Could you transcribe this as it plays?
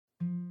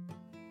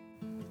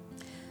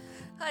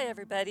Hi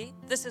everybody,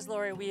 this is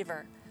Lori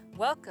Weaver.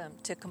 Welcome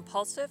to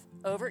Compulsive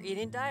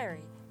Overeating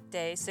Diary,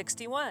 Day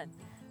 61.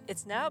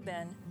 It's now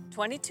been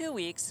 22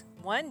 weeks,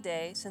 1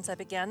 day since I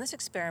began this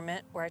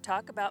experiment where I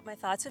talk about my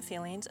thoughts and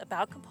feelings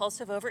about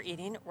compulsive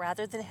overeating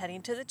rather than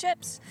heading to the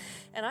chips.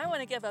 And I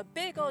want to give a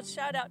big old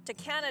shout out to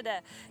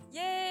Canada.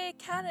 Yay,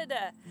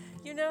 Canada!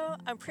 You know,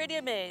 I'm pretty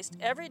amazed.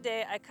 Every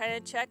day I kind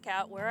of check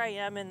out where I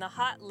am in the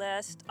hot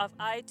list of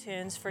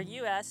iTunes for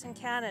US and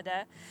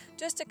Canada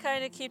just to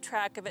kind of keep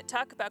track of it.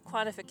 Talk about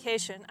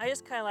quantification. I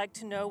just kind of like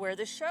to know where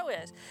the show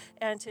is.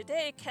 And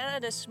today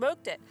Canada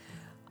smoked it.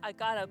 I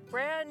got a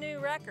brand new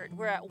record.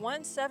 We're at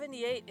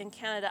 178 in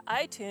Canada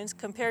iTunes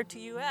compared to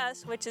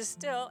US, which is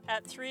still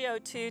at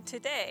 302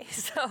 today.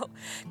 So,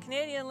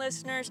 Canadian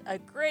listeners, a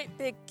great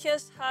big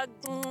kiss, hug.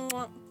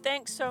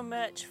 Thanks so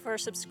much for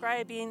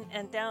subscribing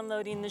and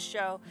downloading the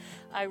show.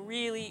 I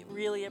really,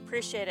 really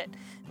appreciate it.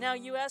 Now,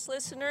 US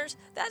listeners,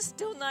 that's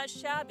still not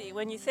shabby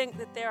when you think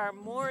that there are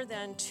more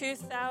than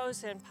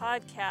 2,000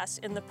 podcasts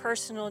in the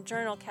personal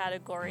journal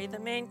category, the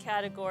main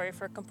category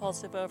for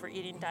Compulsive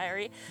Overeating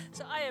Diary.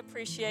 So I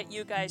appreciate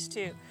you guys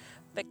too.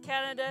 But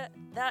Canada,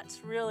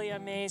 that's really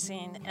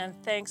amazing, and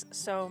thanks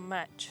so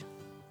much.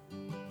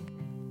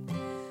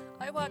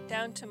 I walked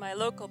down to my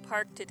local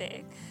park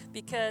today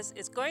because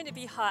it's going to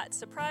be hot.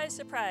 Surprise,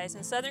 surprise.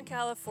 In Southern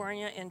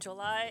California in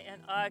July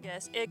and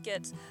August, it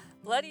gets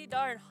bloody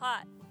darn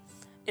hot.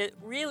 It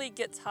really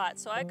gets hot.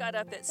 So I got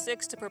up at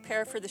 6 to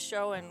prepare for the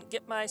show and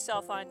get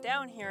myself on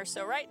down here.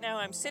 So right now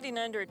I'm sitting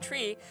under a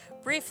tree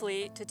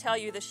briefly to tell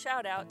you the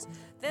shout outs.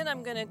 Then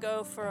I'm going to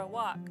go for a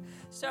walk.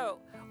 So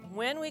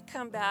when we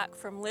come back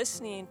from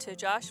listening to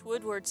Josh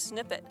Woodward's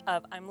snippet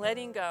of I'm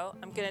Letting Go,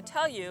 I'm going to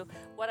tell you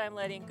what I'm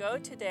letting go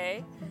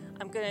today.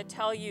 I'm going to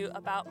tell you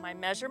about my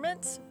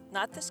measurements,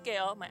 not the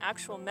scale, my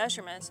actual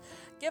measurements,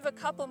 give a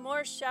couple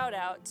more shout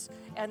outs,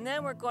 and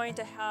then we're going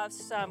to have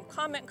some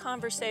comment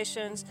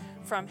conversations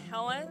from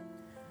Helen,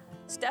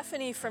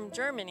 Stephanie from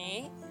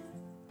Germany,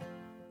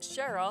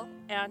 Cheryl,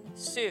 and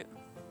Sue.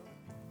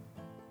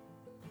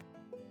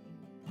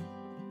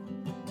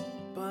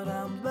 But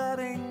I'm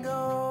letting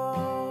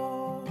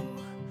go,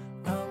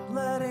 I'm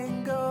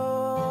letting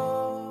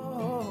go.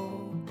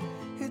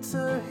 It's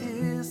a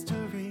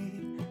history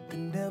that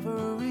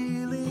never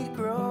really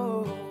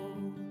grows.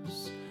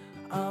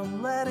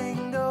 I'm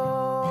letting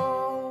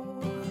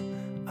go,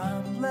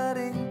 I'm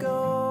letting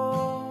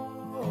go.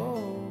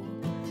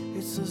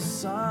 It's a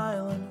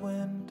silent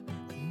wind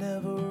that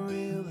never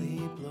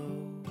really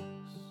blows.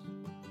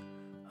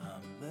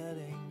 I'm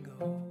letting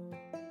go.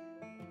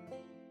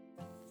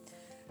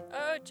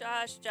 Oh,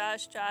 Josh,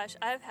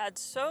 I've had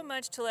so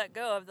much to let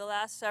go of the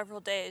last several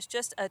days,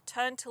 just a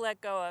ton to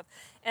let go of.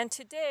 And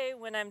today,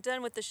 when I'm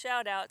done with the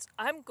shout-outs,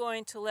 I'm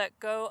going to let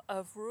go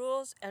of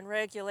rules and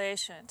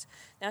regulations.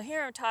 Now,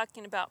 here I'm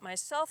talking about my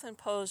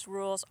self-imposed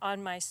rules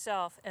on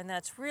myself, and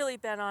that's really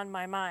been on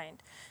my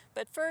mind.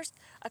 But first,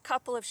 a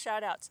couple of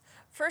shout-outs.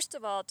 First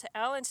of all, to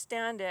Alan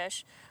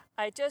Standish,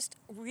 I just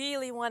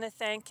really want to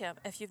thank him.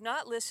 If you've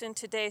not listened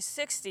to Day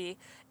 60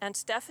 and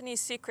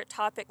Stephanie's secret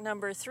topic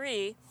number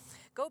 3,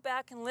 go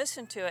back and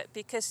listen to it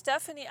because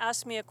Stephanie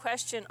asked me a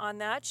question on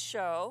that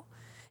show,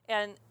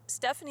 and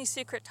Stephanie's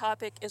secret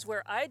topic is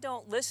where I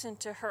don't listen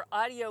to her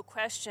audio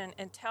question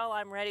until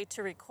I'm ready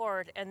to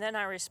record, and then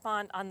I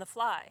respond on the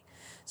fly.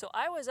 So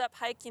I was up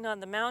hiking on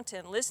the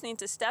mountain listening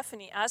to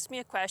Stephanie ask me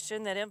a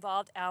question that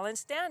involved Alan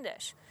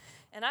Standish.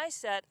 And I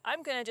said,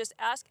 I'm going to just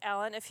ask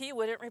Alan if he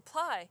wouldn't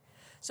reply.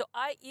 So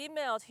I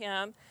emailed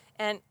him,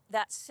 and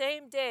that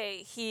same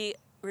day he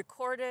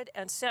recorded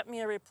and sent me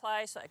a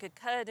reply so I could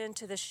cut it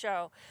into the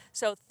show.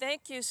 So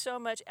thank you so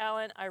much,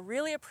 Alan. I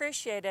really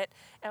appreciate it.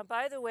 And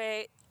by the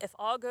way, if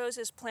all goes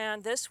as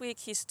planned, this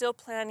week he's still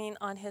planning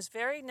on his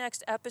very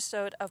next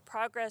episode of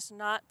Progress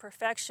Not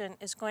Perfection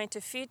is going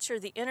to feature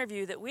the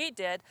interview that we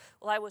did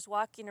while I was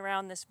walking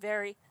around this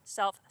very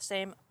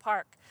same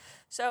park.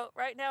 So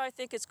right now I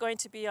think it's going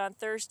to be on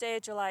Thursday,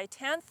 July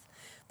 10th.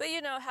 But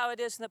you know how it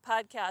is in the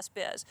podcast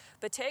biz.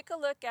 But take a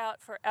look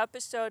out for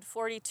episode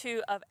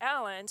 42 of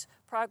Alan's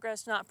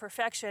Progress Not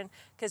Perfection,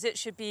 because it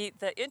should be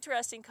the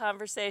interesting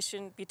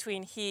conversation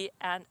between he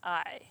and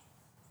I.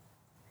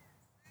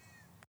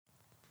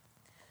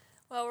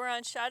 While we're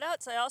on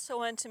shoutouts, I also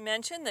want to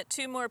mention that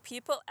 2 more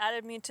people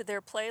added me to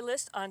their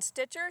playlist on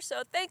Stitcher,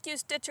 so thank you,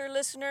 Stitcher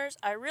listeners.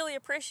 I really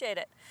appreciate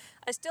it.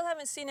 I still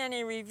haven't seen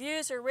any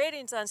reviews or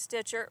ratings on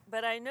Stitcher,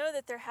 but I know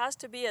that there has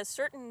to be a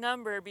certain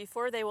number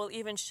before they will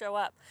even show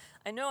up.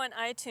 I know on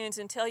iTunes,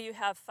 until you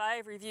have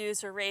 5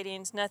 reviews or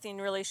ratings, nothing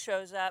really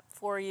shows up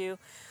for you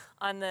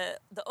on the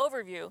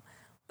overview.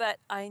 But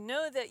I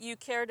know that you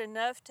cared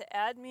enough to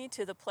add me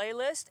to the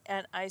playlist,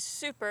 and I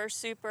super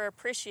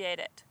appreciate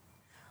it.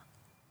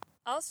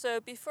 Also,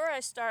 before I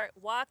start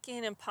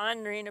walking and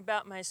pondering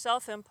about my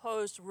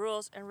self-imposed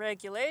rules and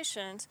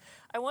regulations,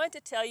 I want to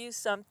tell you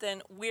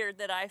something weird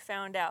that I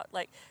found out.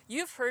 Like,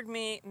 you've heard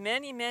me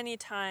many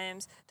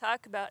times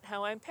talk about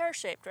how I'm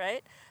pear-shaped,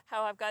 right?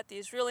 How I've got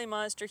these really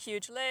monster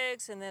huge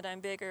legs and that I'm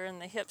bigger in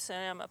the hips than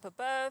I am up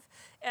above.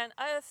 And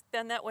I've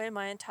been that way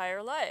my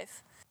entire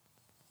life.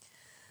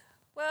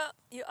 Well,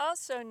 you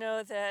also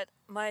know that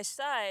my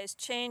size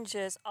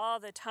changes all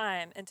the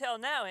time. Until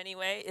now,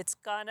 anyway, it's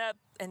gone up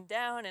and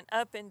down and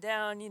up and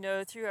down,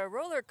 through a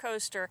roller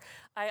coaster.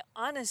 I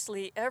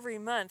honestly, every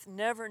month,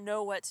 never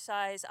know what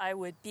size I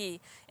would be.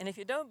 And if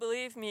you don't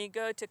believe me,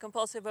 go to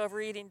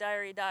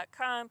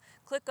compulsiveovereatingdiary.com,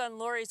 click on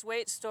Lori's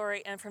weight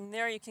story, and from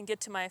there you can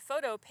get to my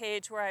photo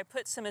page where I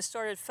put some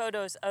assorted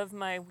photos of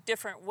my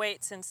different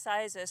weights and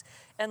sizes.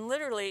 And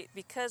literally,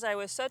 because I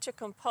was such a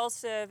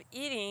compulsive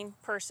eating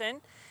person,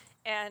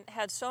 and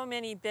had so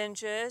many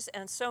binges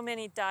and so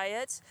many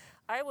diets,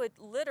 I would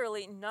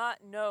literally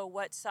not know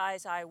what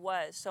size I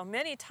was. So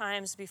many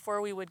times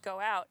before we would go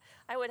out,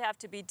 I would have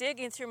to be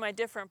digging through my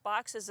different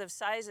boxes of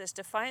sizes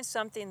to find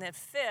something that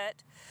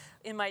fit.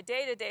 In my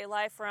day-to-day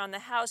life around the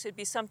house, it'd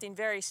be something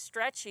very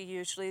stretchy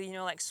usually,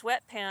 like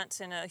sweatpants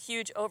and a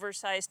huge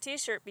oversized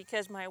t-shirt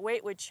because my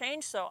weight would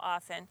change so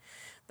often.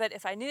 But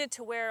if I needed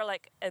to wear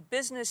like a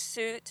business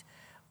suit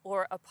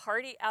or a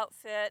party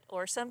outfit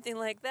or something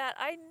like that,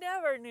 I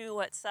never knew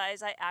what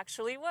size I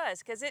actually was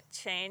because it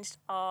changed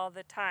all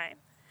the time.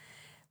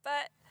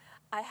 But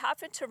I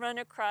happened to run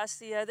across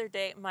the other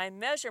day my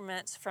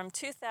measurements from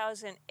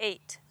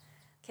 2008.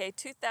 Okay,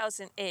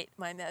 2008,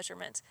 my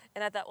measurements.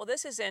 And I thought, well,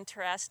 this is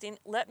interesting.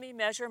 Let me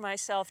measure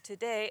myself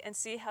today and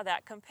see how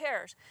that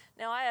compares.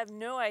 Now, I have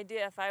no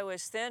idea if I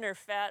was thin or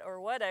fat or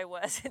what I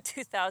was in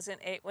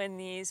 2008 when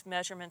these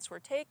measurements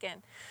were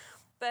taken.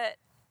 But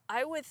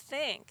I would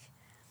think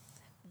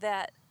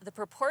that the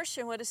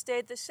proportion would have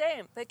stayed the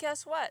same. But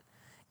guess what?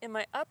 In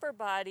my upper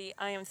body,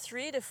 I am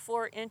 3 to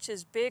 4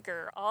 inches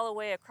bigger all the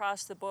way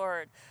across the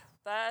board.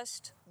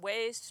 Bust,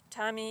 waist,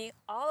 tummy,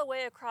 all the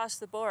way across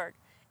the board.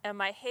 And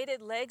my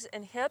hated legs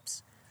and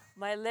hips,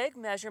 my leg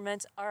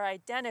measurements are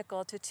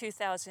identical to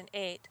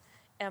 2008,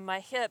 and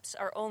my hips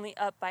are only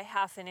up by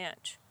 ½ an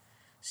inch.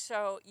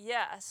 So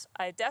yes,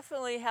 I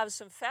definitely have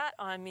some fat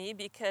on me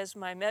because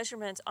my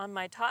measurements on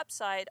my top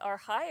side are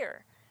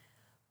higher.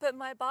 But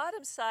my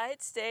bottom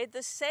side stayed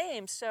the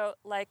same. So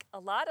like a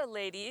lot of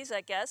ladies,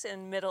 I guess,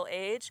 in middle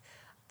age,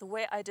 the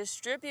way I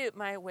distribute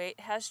my weight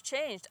has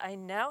changed. I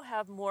now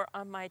have more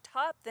on my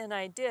top than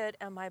I did,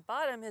 and my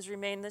bottom has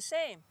remained the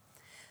same.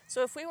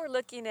 So if we were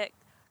looking at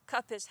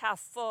cup is half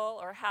full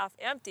or half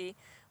empty,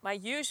 my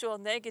usual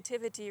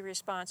negativity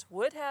response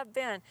would have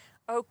been,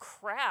 oh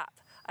crap,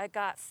 I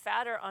got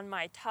fatter on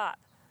my top.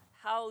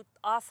 How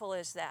awful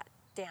is that?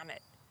 Damn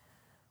it.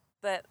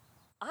 But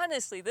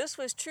honestly, this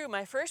was true.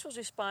 My first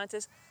response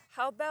is,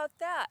 how about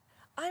that?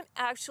 I'm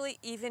actually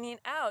evening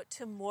out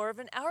to more of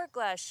an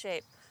hourglass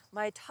shape.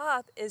 My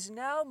top is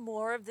now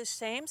more of the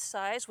same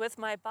size with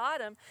my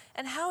bottom,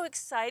 and how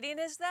exciting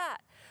is that?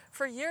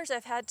 For years,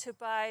 I've had to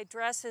buy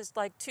dresses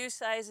like 2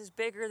 sizes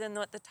bigger than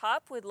what the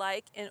top would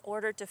like in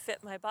order to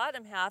fit my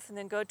bottom half, and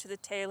then go to the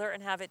tailor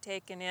and have it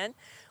taken in,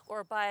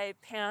 or buy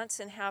pants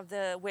and have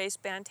the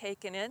waistband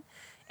taken in.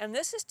 And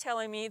this is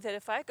telling me that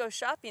if I go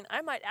shopping,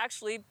 I might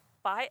actually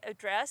buy a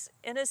dress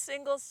in a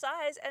single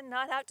size and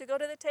not have to go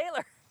to the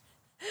tailor.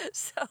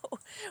 So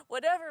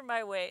whatever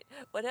my weight,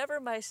 whatever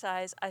my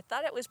size, I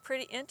thought it was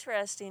pretty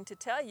interesting to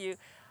tell you,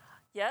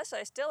 yes,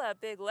 I still have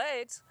big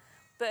legs,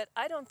 but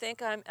I don't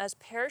think I'm as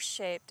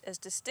pear-shaped, as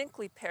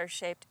distinctly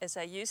pear-shaped as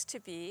I used to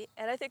be,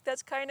 and I think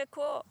that's kind of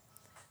cool.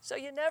 So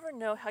you never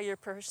know how your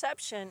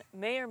perception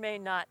may or may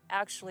not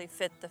actually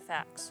fit the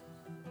facts.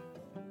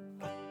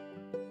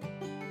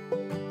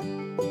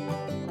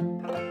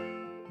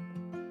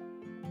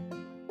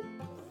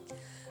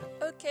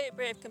 Okay,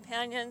 brave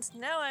companions,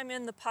 now I'm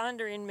in the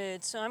pondering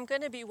mood, so I'm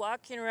going to be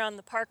walking around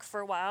the park for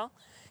a while.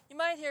 You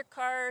might hear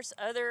cars,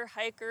 other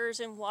hikers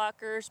and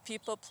walkers,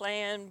 people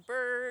playing,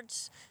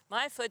 birds,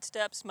 my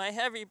footsteps, my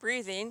heavy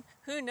breathing.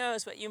 Who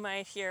knows what you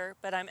might hear,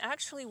 but I'm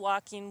actually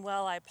walking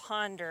while I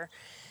ponder,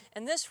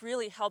 and this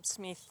really helps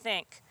me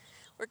think.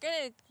 We're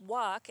going to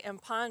walk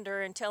and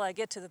ponder until I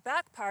get to the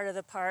back part of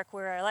the park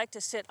where I like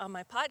to sit on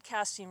my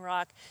podcasting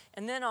rock,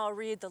 and then I'll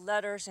read the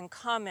letters and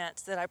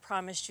comments that I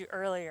promised you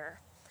earlier.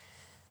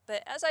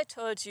 But as I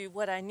told you,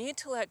 what I need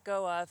to let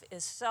go of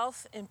is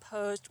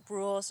self-imposed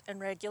rules and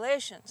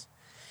regulations.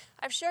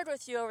 I've shared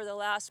with you over the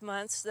last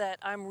months that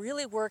I'm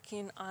really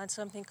working on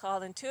something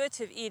called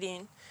intuitive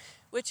eating,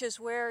 which is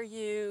where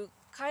you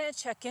kind of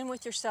check in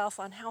with yourself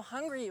on how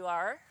hungry you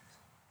are,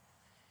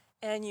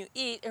 and you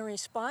eat in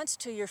response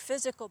to your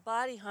physical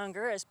body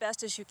hunger as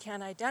best as you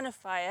can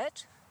identify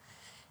it,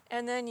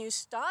 and then you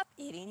stop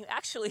eating. You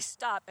actually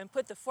stop and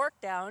put the fork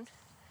down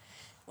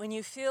when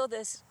you feel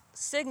this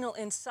signal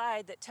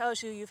inside that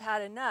tells you you've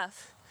had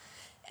enough,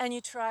 and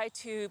you try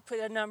to put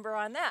a number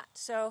on that.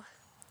 So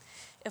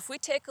if we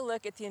take a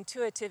look at the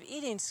intuitive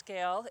eating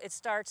scale, it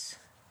starts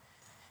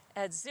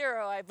at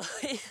 0, I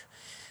believe,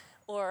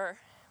 or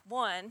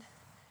 1,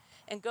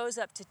 and goes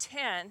up to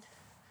 10,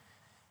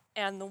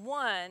 and the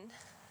 1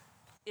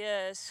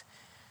 is,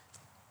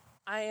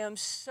 I am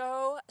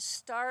so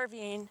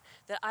starving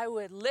that I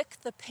would lick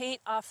the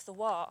paint off the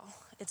wall.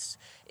 It's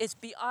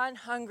beyond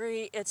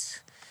hungry.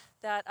 It's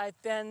that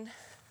I've been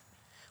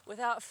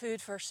without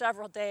food for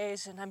several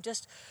days, and I'm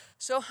just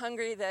so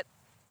hungry that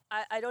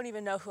I don't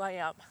even know who I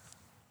am.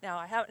 Now,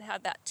 I haven't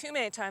had that too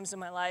many times in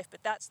my life,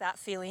 but that's that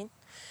feeling.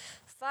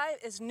 5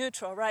 is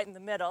neutral, right in the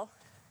middle.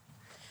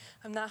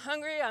 I'm not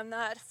hungry, I'm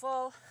not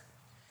full,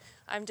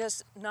 I'm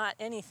just not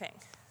anything.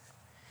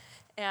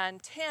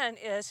 And 10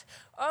 is,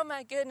 oh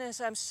my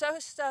goodness, I'm so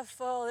stuffed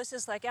full. This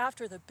is like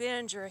after the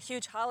binge or a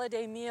huge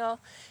holiday meal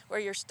where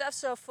you're stuffed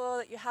so full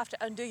that you have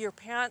to undo your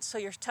pants so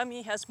your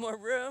tummy has more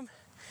room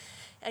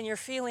and you're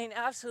feeling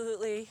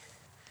absolutely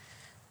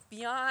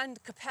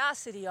beyond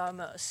capacity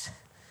almost.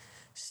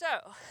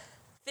 So,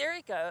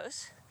 theory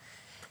goes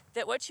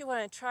that what you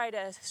want to try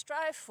to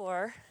strive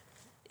for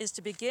is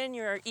to begin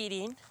your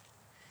eating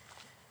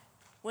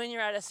when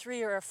you're at a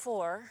 3 or a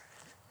 4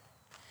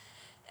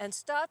 and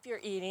stop your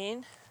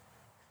eating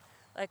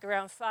like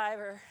around 5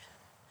 or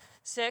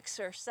 6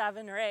 or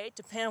 7 or 8,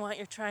 depending on what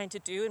you're trying to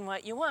do and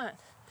what you want.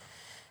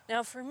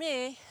 Now for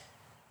me,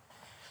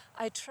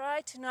 I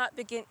try to not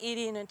begin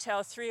eating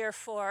until 3 or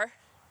 4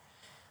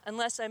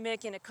 unless I'm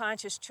making a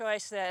conscious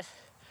choice that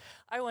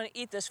I want to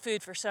eat this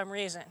food for some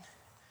reason,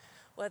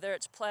 whether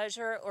it's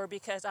pleasure or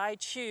because I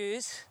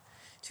choose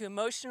to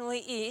emotionally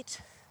eat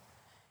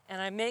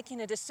and I'm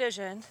making a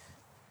decision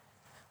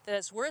that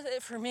it's worth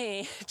it for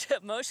me to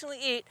emotionally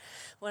eat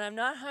when I'm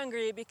not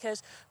hungry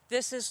because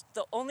this is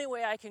the only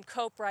way I can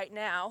cope right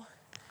now,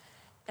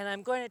 and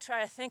I'm going to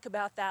try to think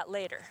about that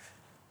later.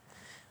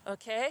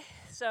 Okay?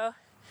 So,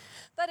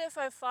 but if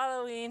I'm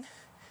following,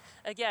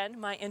 again,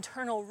 my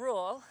internal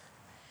rule,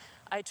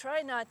 I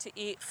try not to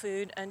eat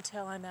food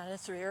until I'm at a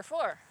 3 or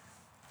 4.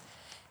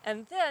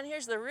 And then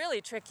here's the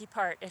really tricky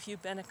part if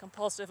you've been a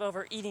compulsive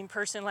overeating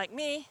person like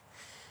me,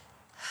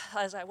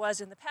 as I was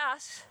in the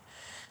past.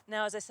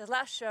 Now, as I said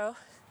last show,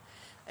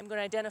 I'm going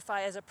to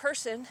identify as a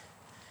person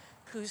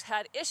who's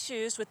had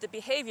issues with the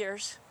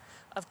behaviors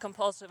of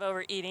compulsive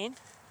overeating.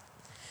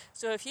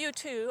 So if you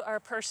too are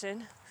a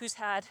person who's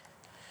had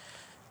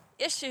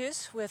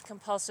issues with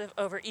compulsive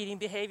overeating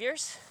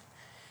behaviors,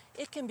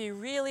 it can be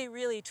really,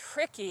 really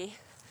tricky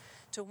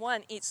to,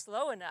 1, eat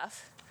slow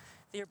enough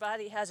that your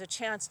body has a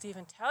chance to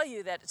even tell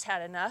you that it's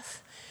had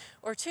enough,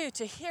 or 2,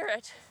 to hear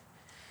it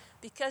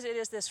because it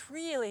is this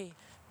really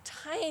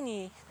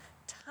tiny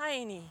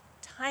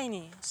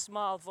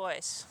small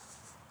voice.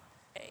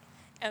 Okay.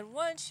 And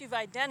once you've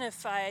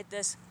identified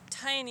this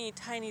tiny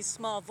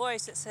small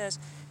voice that says,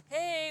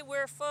 hey,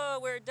 we're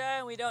full, we're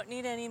done, we don't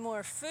need any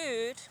more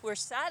food, we're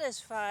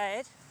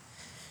satisfied,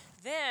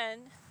 then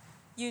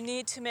you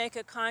need to make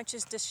a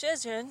conscious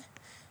decision.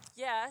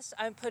 Yes,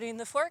 I'm putting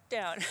the fork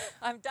down.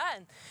 I'm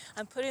done.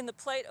 I'm putting the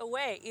plate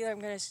away. Either I'm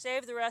going to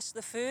save the rest of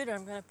the food or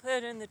I'm going to put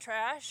it in the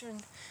trash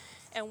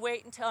and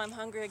wait until I'm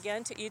hungry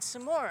again to eat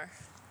some more.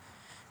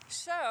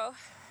 So,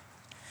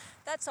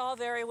 that's all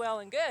very well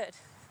and good.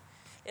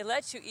 It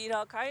lets you eat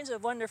all kinds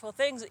of wonderful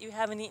things that you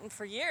haven't eaten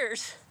for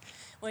years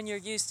when you're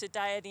used to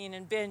dieting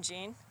and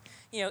binging.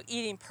 You know,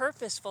 eating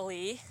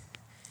purposefully,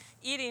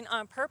 eating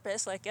on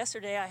purpose. Like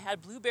yesterday, I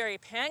had blueberry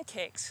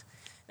pancakes.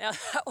 Now,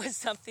 that was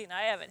something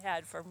I haven't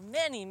had for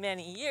many,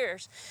 many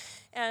years.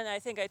 And I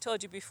think I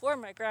told you before,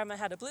 my grandma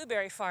had a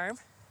blueberry farm.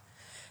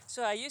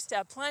 So I used to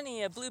have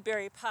plenty of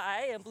blueberry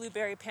pie and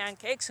blueberry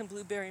pancakes and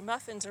blueberry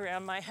muffins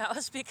around my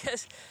house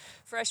because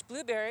fresh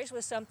blueberries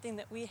was something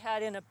that we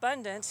had in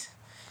abundance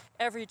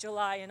every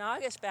July and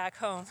August back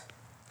home.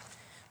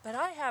 But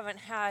I haven't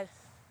had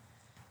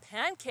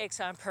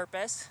pancakes on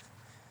purpose,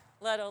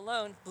 let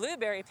alone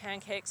blueberry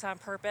pancakes on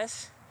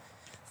purpose,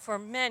 for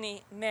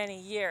many,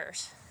 many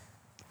years.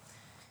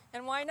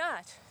 And why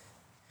not?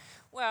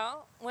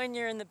 Well, when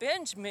you're in the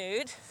binge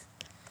mood,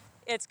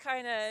 it's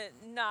kind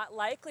of not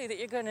likely that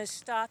you're going to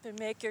stop and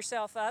make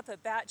yourself up a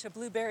batch of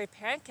blueberry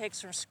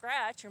pancakes from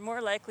scratch. You're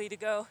more likely to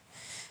go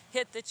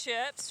hit the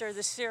chips or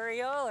the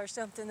cereal or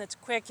something that's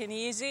quick and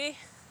easy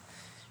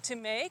to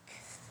make.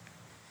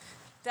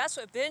 That's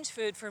what binge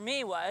food for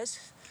me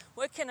was.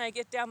 What can I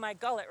get down my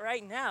gullet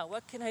right now?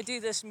 What can I do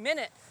this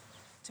minute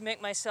to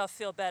make myself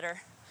feel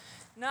better?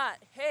 Not,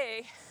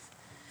 hey,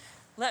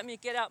 let me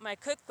get out my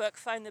cookbook,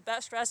 find the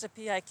best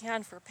recipe I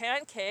can for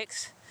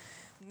pancakes,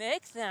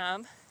 make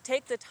them,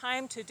 take the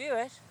time to do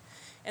it,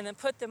 and then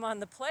put them on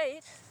the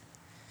plate.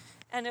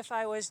 And if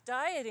I was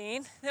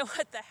dieting, then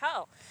what the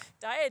hell?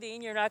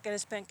 Dieting, you're not going to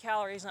spend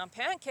calories on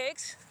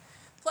pancakes.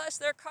 Plus,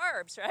 they're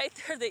carbs, right?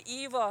 They're the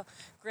evil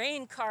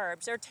grain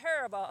carbs. They're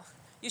terrible.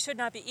 You should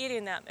not be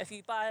eating them. If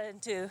you bought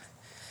into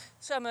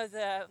some of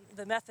the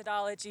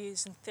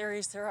methodologies and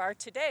theories there are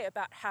today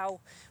about how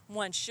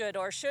one should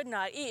or should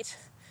not eat,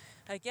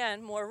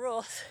 again, more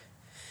rules.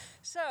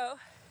 So,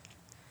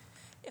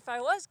 if I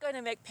was going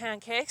to make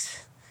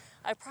pancakes,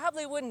 I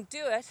probably wouldn't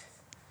do it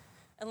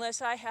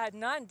unless I had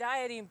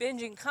non-dieting,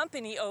 binging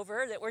company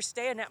over that were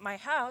staying at my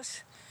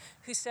house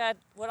who said,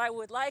 what I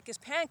would like is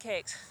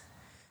pancakes.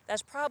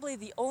 That's probably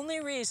the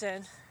only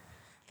reason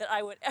that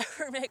I would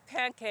ever make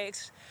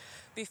pancakes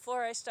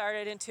before I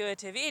started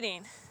intuitive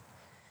eating,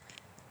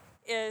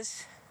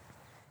 is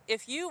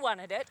if you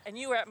wanted it and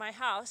you were at my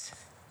house,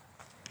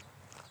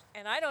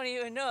 and I don't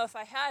even know if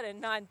I had a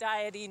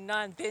non-dieting,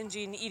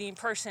 non-binging eating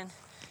person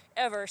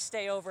ever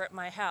stay over at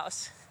my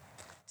house,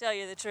 tell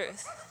you the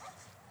truth.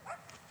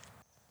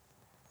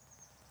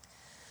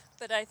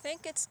 But I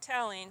think it's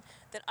telling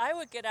that I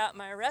would get out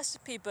my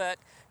recipe book,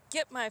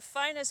 get my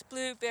finest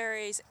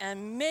blueberries,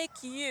 and make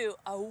you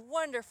a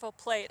wonderful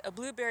plate of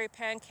blueberry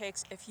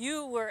pancakes if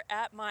you were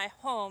at my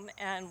home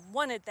and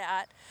wanted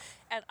that,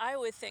 and I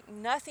would think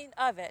nothing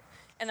of it,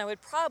 and I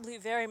would probably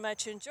very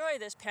much enjoy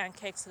this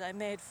pancakes that I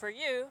made for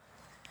you.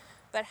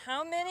 But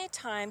how many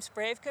times,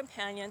 brave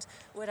companions,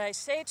 would I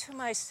say to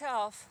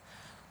myself,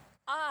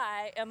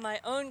 I am my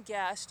own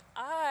guest.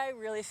 I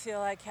really feel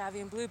like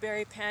having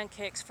blueberry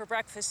pancakes for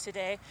breakfast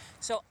today,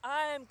 so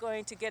I'm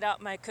going to get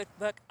out my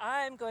cookbook.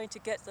 I'm going to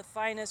get the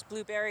finest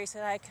blueberries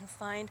that I can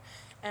find,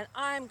 and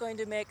I'm going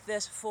to make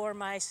this for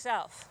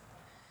myself.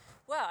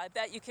 Well, I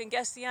bet you can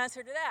guess the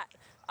answer to that.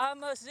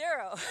 Almost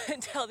zero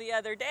until the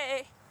other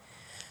day.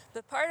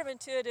 The part of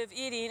intuitive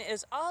eating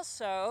is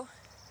also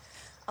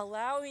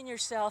allowing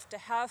yourself to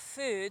have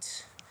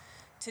foods,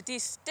 to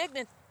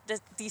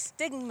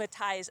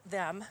destigmatize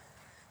them,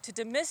 to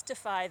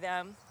demystify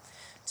them,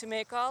 to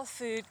make all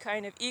food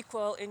kind of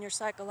equal in your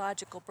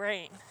psychological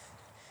brain.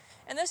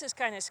 And this is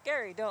kind of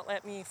scary, don't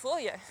let me fool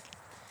you.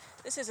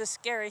 This is a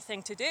scary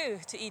thing to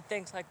do, to eat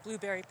things like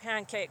blueberry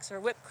pancakes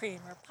or whipped cream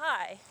or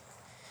pie.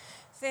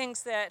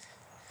 Things that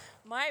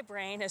my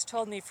brain has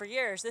told me for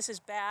years, this is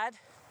bad,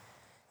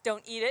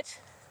 don't eat it,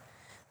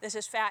 this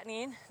is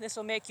fattening, this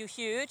will make you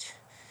huge,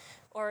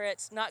 or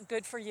it's not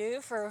good for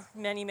you for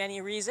many,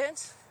 many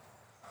reasons.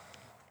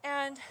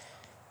 And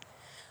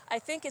I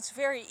think it's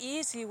very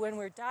easy when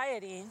we're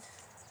dieting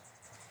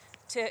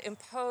to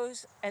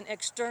impose an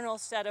external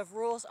set of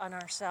rules on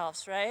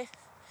ourselves, right?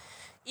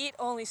 Eat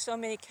only so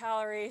many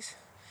calories,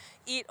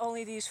 eat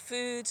only these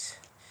foods,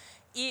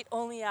 eat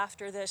only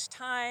after this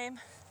time.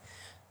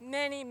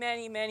 Many,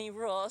 many, many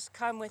rules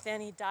come with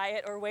any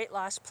diet or weight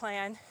loss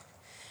plan.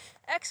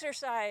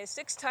 Exercise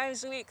 6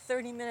 times a week,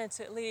 30 minutes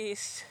at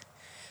least.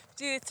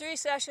 Do 3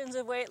 sessions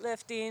of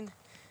weightlifting,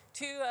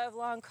 2 of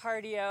long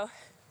cardio.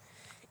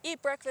 Eat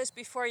breakfast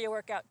before you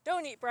work out.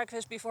 Don't eat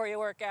breakfast before you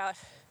work out.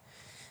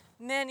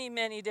 Many,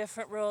 many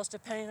different rules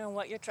depending on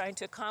what you're trying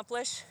to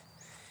accomplish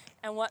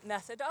and what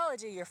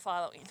methodology you're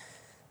following.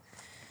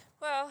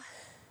 Well,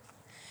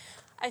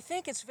 I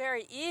think it's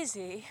very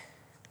easy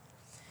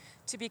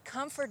to be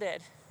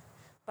comforted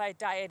by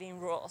dieting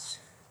rules,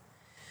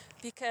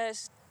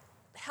 because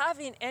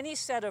having any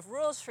set of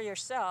rules for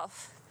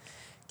yourself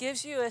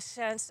gives you a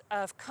sense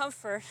of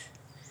comfort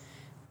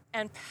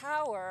and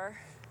power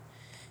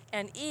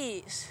and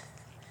ease,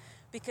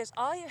 because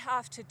all you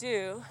have to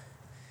do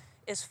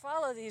is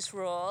follow these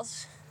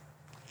rules,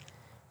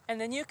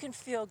 and then you can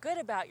feel good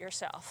about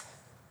yourself,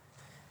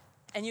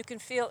 and you can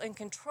feel in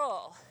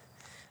control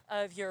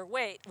of your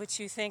weight, which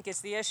you think is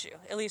the issue,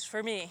 at least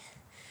for me.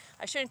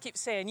 I shouldn't keep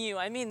saying you,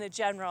 I mean the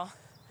general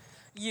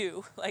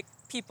you, like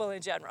people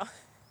in general.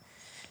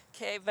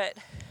 Okay, but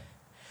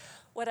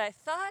what I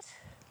thought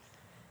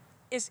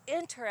is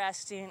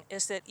interesting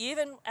is that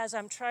even as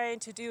I'm trying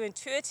to do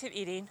intuitive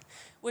eating,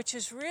 which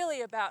is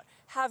really about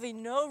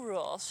having no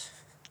rules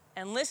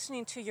and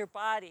listening to your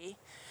body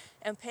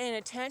and paying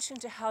attention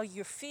to how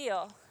you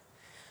feel,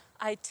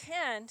 I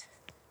tend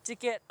to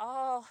get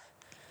all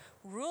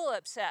rule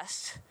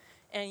obsessed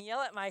and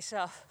yell at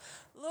myself,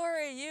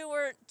 Lori, you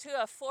weren't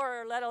to a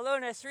 4, let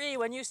alone a 3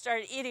 when you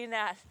started eating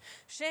that.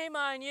 Shame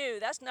on you.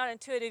 That's not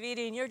intuitive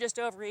eating. You're just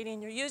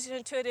overeating. You're using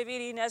intuitive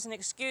eating as an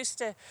excuse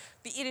to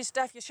be eating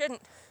stuff you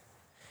shouldn't.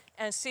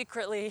 And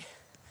secretly,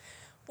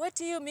 what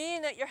do you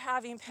mean that you're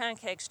having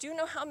pancakes? Do you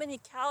know how many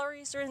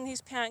calories are in these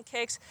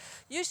pancakes?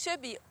 You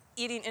should be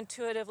eating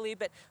intuitively,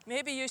 but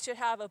maybe you should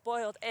have a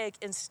boiled egg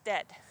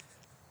instead.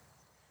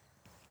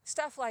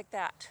 Stuff like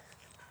that.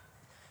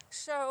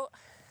 So,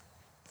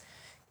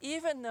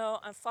 even though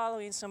I'm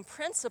following some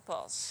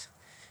principles,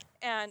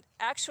 and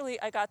actually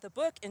I got the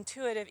book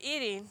Intuitive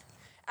Eating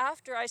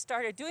after I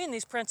started doing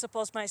these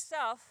principles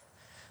myself,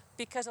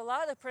 because a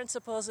lot of the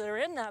principles that are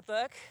in that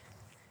book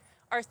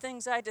are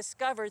things I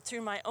discovered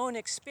through my own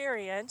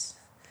experience,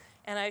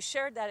 and I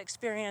shared that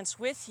experience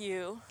with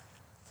you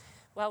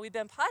while we've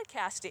been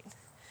podcasting.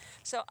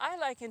 So I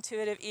like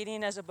Intuitive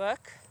Eating as a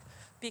book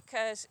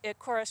because it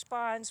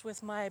corresponds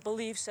with my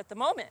beliefs at the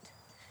moment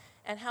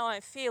and how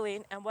I'm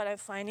feeling and what I'm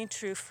finding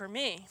true for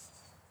me.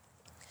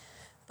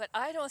 But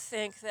I don't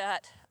think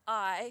that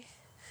I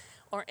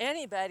or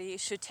anybody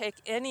should take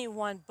any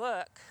one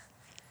book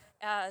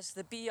as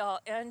the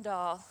be-all,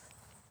 end-all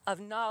of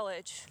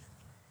knowledge.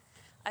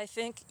 I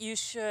think you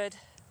should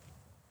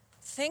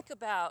think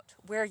about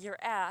where you're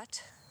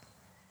at,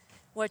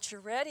 what you're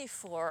ready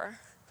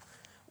for,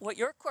 what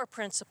your core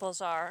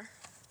principles are,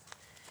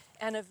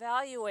 and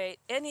evaluate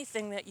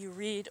anything that you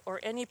read or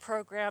any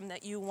program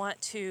that you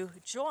want to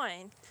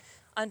join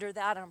under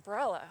that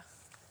umbrella.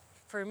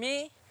 For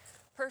me,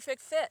 perfect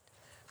fit.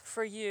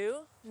 For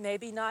you,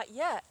 maybe not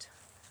yet.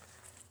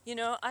 You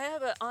know, I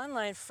have an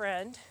online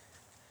friend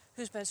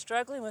who's been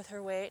struggling with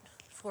her weight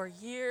for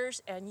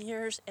years and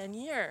years and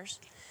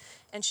years.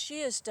 And she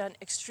has done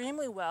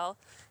extremely well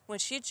when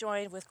she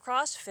joined with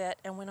CrossFit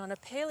and went on a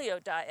paleo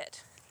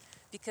diet,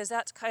 because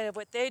that's kind of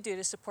what they do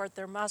to support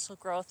their muscle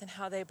growth and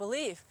how they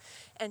believe.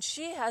 And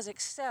she has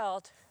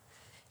excelled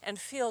and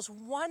feels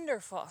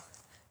wonderful,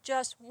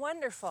 just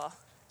wonderful.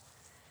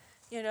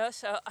 You know,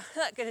 so I'm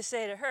not going to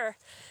say to her,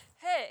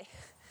 hey,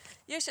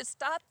 you should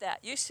stop that.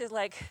 You should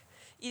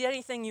eat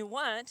anything you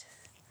want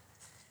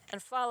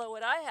and follow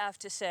what I have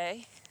to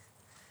say.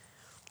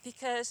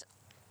 Because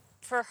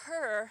for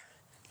her,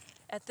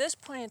 at this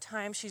point in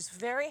time, she's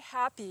very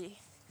happy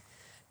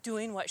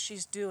doing what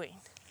she's doing.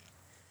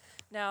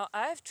 Now,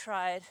 I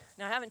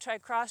haven't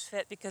tried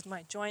CrossFit because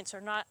my joints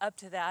are not up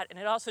to that, and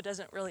it also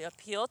doesn't really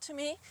appeal to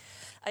me.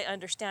 I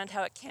understand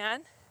how it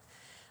can.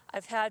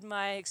 I've had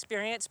my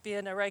experience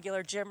being a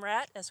regular gym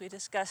rat, as we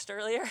discussed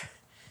earlier.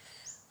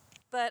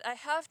 But I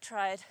have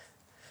tried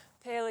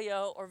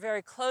paleo or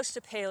very close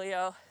to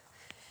paleo.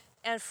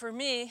 And for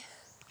me,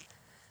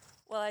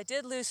 while I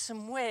did lose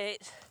some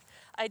weight,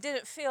 I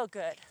didn't feel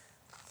good.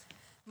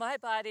 My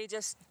body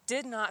just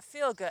did not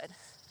feel good.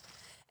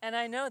 And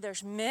I know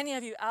there's many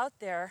of you out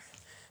there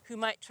who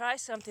might try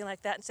something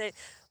like that and say,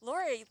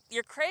 Lori,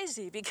 you're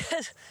crazy,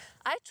 because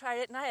I tried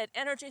it and I had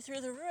energy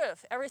through the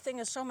roof. Everything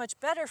is so much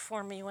better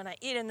for me when I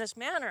eat in this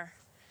manner.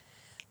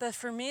 But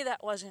for me,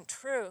 that wasn't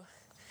true.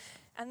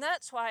 And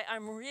that's why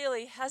I'm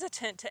really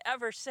hesitant to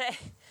ever say,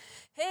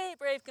 hey,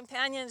 brave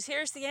companions,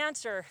 here's the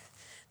answer.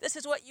 This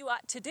is what you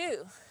ought to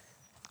do.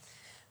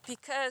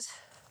 Because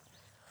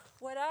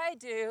what I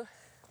do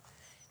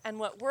and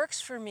what works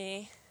for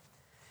me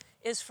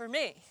is for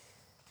me.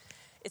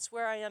 It's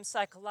where I am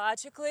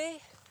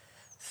psychologically,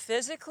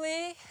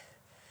 physically,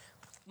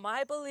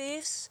 my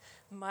beliefs,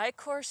 my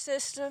core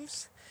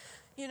systems.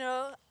 You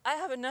know, I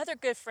have another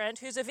good friend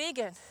who's a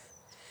vegan.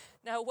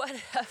 Now, what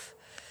if,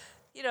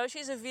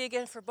 she's a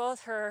vegan for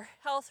both her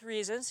health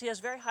reasons. She has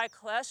very high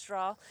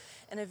cholesterol,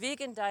 and a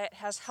vegan diet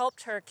has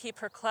helped her keep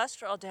her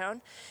cholesterol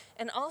down.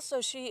 And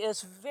also, she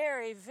is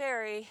very,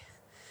 very,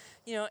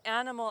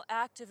 animal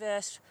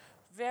activist,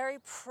 very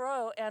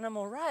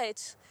pro-animal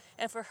rights,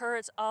 and for her,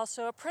 it's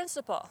also a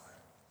principle.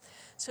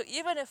 So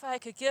even if I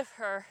could give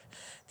her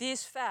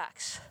these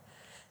facts,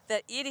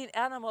 that eating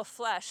animal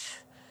flesh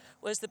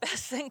was the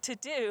best thing to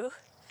do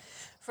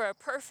for a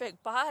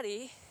perfect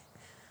body,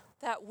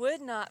 that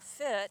would not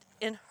fit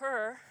in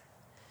her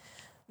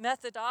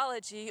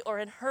methodology or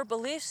in her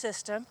belief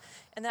system,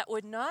 and that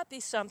would not be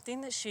something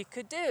that she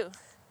could do.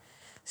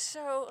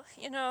 So,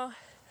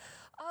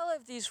 all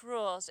of these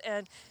rules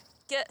and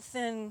get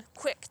thin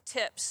quick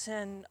tips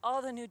and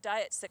all the new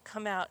diets that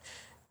come out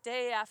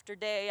day after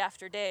day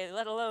after day,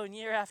 let alone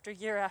year after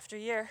year after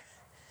year,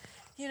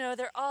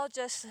 they're all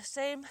just the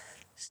same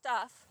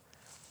stuff,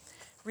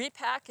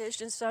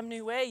 repackaged in some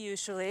new way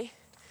usually,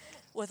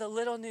 with a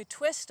little new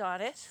twist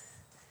on it,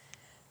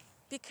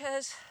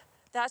 because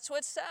that's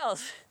what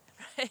sells,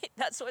 right?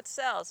 That's what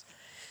sells.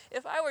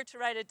 If I were to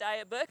write a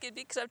diet book, it'd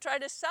be because I'm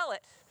trying to sell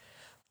it.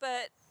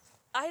 But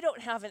I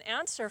don't have an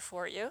answer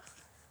for you.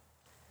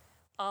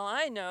 All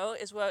I know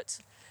is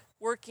what's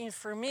working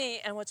for me,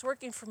 and what's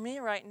working for me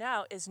right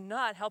now is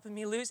not helping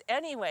me lose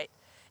any weight.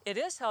 It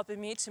is helping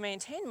me to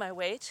maintain my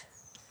weight,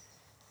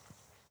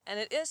 and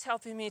it is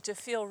helping me to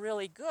feel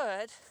really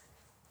good.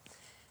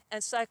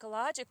 And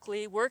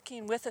psychologically,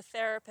 working with a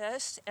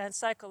therapist and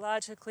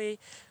psychologically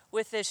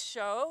with this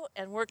show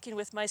and working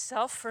with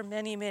myself for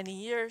many, many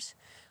years,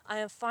 I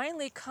am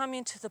finally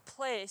coming to the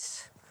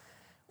place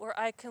where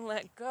I can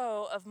let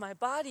go of my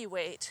body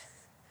weight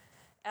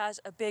as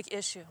a big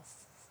issue.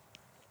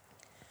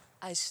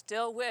 I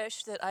still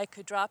wish that I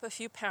could drop a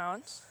few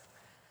pounds,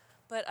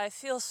 but I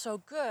feel so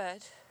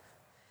good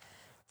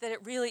that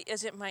it really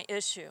isn't my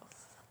issue.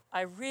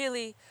 I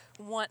really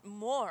want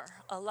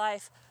a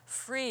life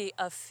free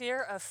of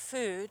fear of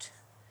food,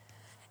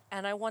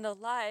 and I want a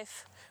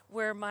life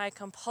where my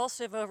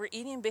compulsive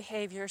overeating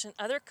behaviors and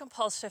other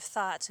compulsive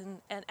thoughts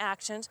and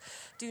actions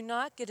do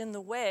not get in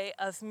the way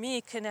of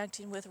me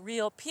connecting with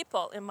real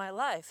people in my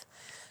life.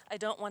 I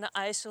don't want to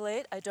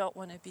isolate. I don't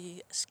want to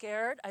be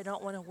scared. I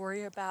don't want to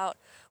worry about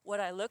what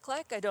I look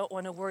like. I don't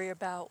want to worry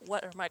about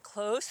what are my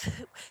clothes.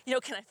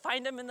 Can I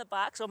find them in the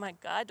box? Oh my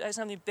God, do I have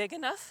something big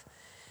enough?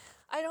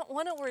 I don't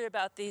want to worry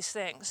about these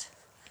things.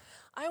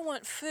 I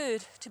want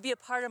food to be a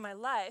part of my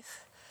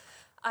life.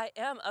 I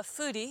am a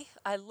foodie.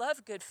 I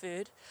love good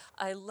food.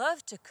 I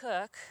love to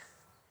cook.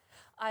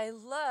 I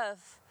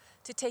love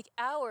to take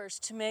hours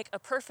to make a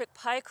perfect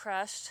pie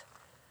crust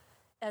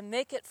and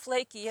make it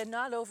flaky and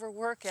not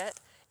overwork it.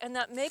 And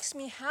that makes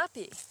me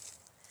happy.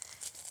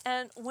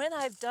 And when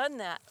I've done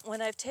that,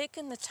 when I've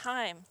taken the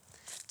time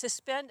to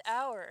spend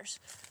hours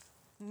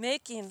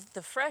making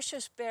the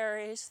freshest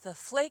berries, the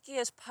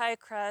flakiest pie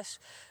crust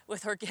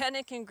with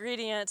organic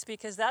ingredients,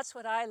 because that's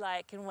what I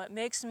like and what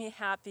makes me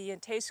happy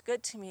and tastes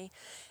good to me,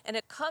 and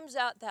it comes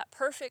out that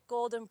perfect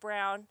golden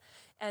brown,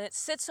 and it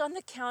sits on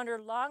the counter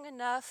long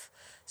enough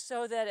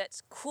so that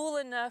it's cool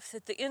enough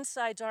that the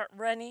insides aren't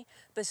runny,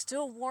 but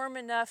still warm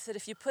enough that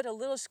if you put a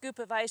little scoop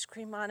of ice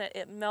cream on it,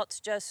 it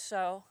melts just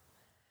so.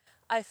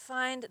 I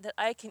find that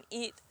I can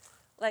eat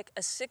like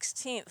a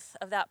 16th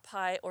of that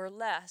pie or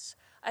less.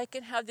 I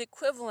can have the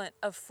equivalent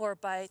of 4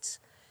 bites,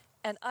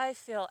 and I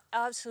feel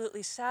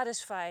absolutely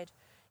satisfied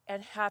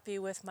and happy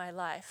with my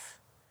life.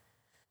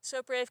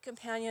 So, brave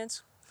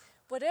companions,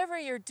 whatever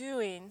you're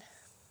doing,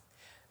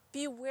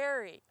 be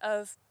wary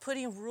of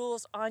putting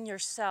rules on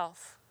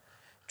yourself.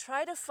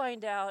 Try to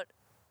find out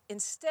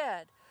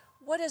instead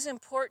what is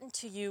important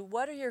to you,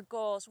 what are your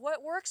goals,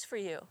 what works for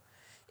you.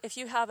 If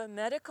you have a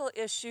medical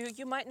issue,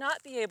 you might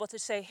not be able to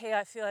say, hey,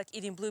 I feel like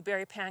eating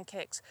blueberry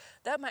pancakes.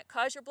 That might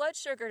cause your blood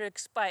sugar to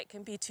spike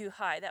and be too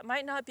high. That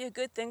might not be a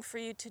good thing for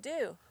you to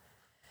do.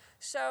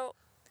 So,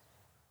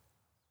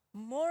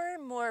 more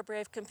and more,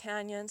 brave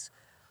companions,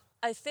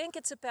 I think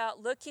it's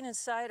about looking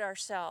inside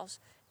ourselves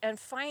and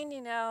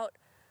finding out,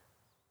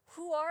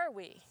 who are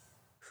we?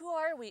 Who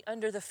are we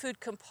under the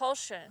food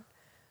compulsion?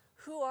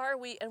 Who are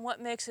we and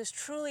what makes us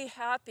truly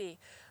happy?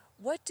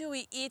 What do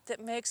we eat that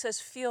makes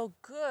us feel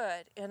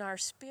good in our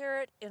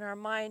spirit, in our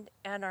mind,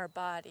 and our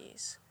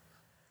bodies?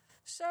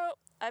 So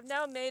I've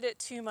now made it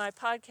to my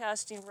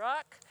podcasting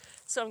rock,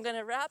 so I'm going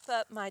to wrap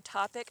up my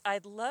topic.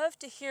 I'd love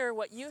to hear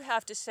what you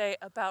have to say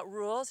about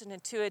rules and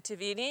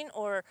intuitive eating,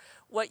 or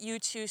what you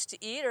choose to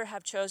eat or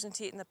have chosen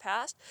to eat in the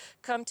past.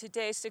 Come to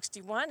day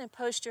 61 and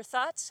post your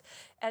thoughts.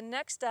 And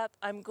next up,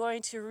 I'm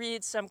going to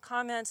read some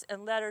comments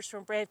and letters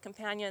from Brave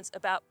Companions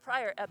about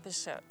prior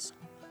episodes.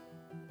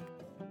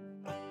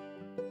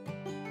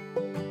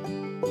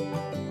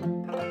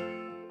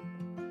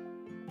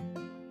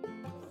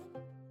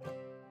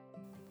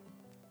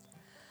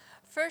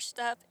 First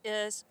up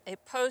is a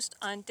post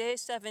on day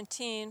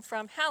 17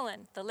 from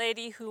Helen, the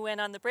lady who went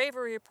on the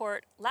Bravery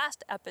Report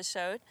last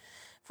episode,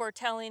 for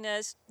telling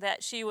us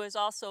that she was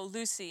also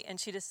Lucy and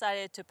she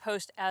decided to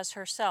post as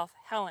herself,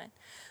 Helen.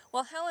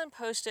 Well, Helen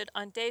posted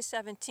on day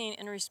 17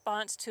 in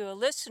response to a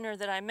listener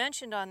that I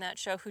mentioned on that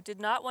show who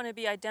did not want to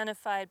be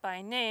identified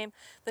by name,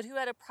 but who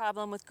had a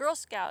problem with Girl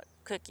Scout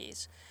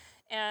cookies.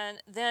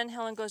 And then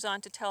Helen goes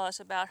on to tell us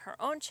about her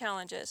own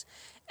challenges.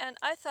 And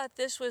I thought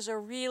this was a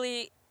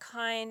really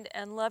kind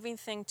and loving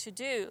thing to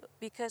do,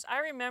 because I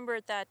remember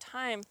at that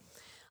time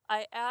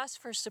I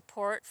asked for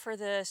support for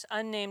this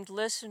unnamed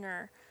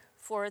listener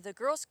for the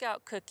Girl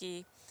Scout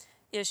cookie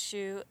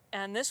issue,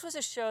 and this was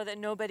a show that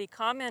nobody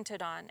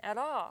commented on at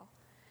all.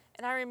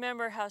 And I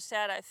remember how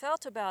sad I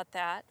felt about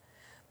that.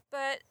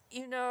 But,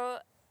 you know,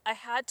 I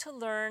had to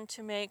learn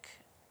to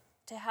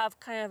have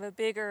kind of a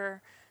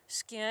bigger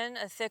skin,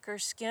 a thicker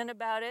skin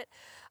about it.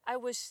 I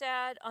was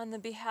sad on the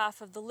behalf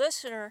of the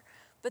listener,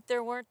 but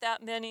there weren't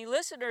that many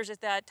listeners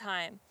at that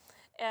time.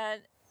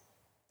 And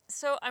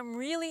so I'm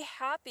really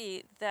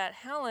happy that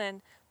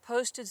Helen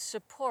posted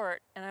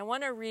support, and I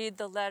want to read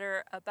the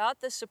letter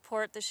about the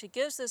support that she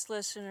gives this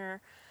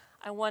listener.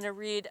 I want to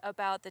read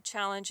about the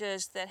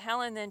challenges that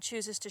Helen then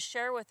chooses to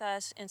share with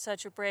us in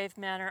such a brave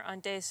manner on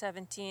day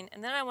 17,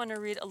 and then I want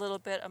to read a little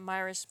bit of my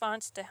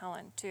response to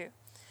Helen too.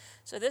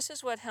 So this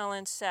is what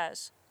Helen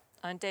says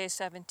on day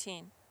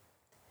 17.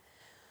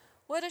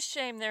 What a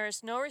shame there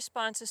is no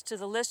responses to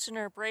the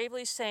listener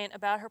bravely saying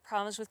about her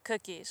problems with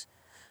cookies.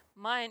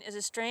 Mine is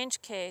a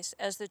strange case,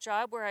 as the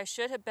job where I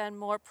should have been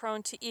more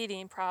prone to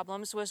eating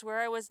problems was where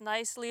I was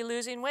nicely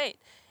losing weight,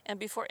 and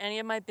before any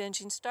of my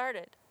binging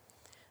started.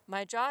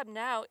 My job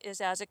now is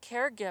as a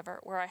caregiver,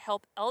 where I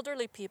help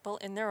elderly people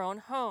in their own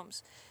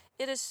homes.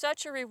 It is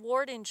such a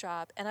rewarding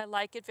job, and I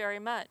like it very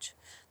much.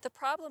 The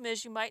problem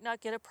is you might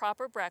not get a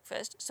proper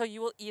breakfast, so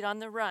you will eat on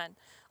the run.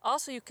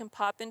 Also, you can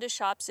pop into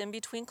shops in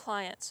between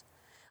clients.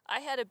 I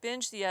had a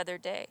binge the other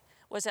day,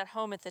 was at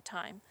home at the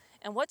time,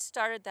 and what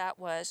started that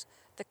was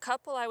the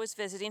couple I was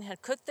visiting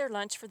had cooked their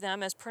lunch for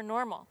them as per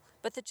normal,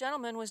 but the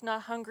gentleman was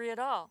not hungry at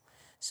all.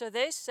 So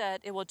they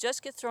said it will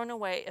just get thrown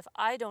away if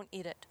I don't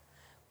eat it.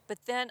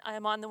 But then I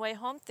am on the way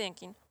home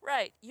thinking,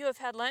 right, you have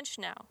had lunch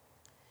now.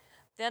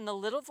 Then the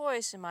little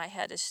voice in my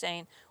head is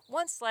saying,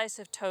 one slice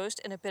of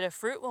toast and a bit of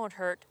fruit won't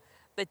hurt,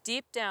 but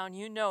deep down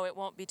you know it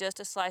won't be just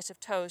a slice of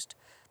toast,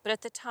 but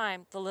at the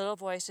time the little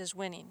voice is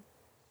winning.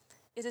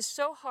 It is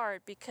so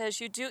hard because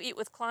you do eat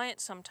with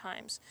clients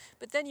sometimes,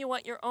 but then you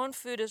want your own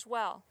food as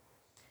well.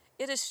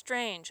 It is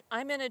strange.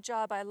 I'm in a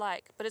job I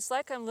like, but it's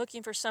like I'm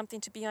looking for something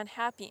to be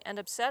unhappy and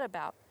upset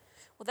about.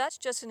 Well, that's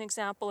just an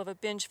example of a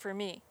binge for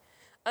me.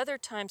 At other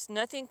times,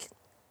 nothing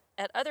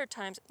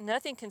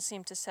can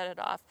seem to set it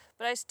off,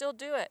 but I still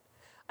do it.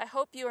 I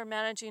hope you are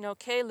managing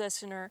okay,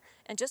 listener,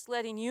 and just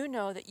letting you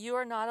know that you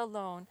are not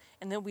alone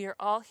and that we are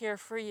all here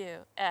for you,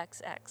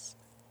 XX.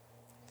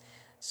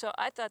 So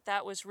I thought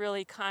that was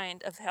really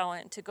kind of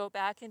Helen to go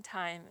back in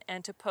time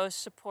and to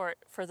post support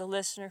for the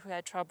listener who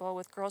had trouble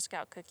with Girl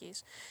Scout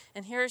cookies.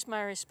 And here's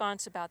my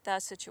response about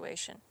that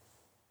situation.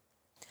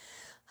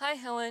 Hi,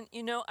 Helen.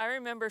 You know, I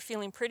remember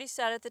feeling pretty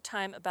sad at the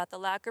time about the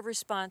lack of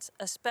response,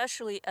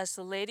 especially as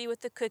the lady with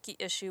the cookie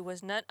issue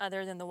was none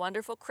other than the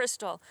wonderful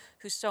Crystal,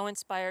 who so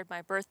inspired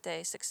my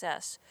birthday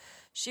success.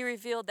 She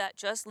revealed that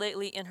just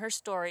lately in her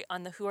story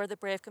on the Who Are the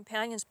Brave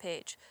Companions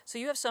page, so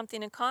you have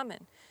something in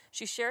common.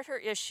 She shared her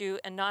issue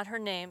and not her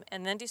name,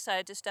 and then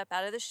decided to step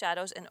out of the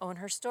shadows and own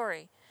her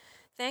story.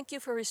 Thank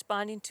you for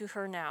responding to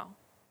her now.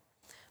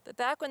 But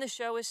back when the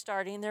show was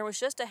starting, there was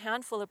just a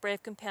handful of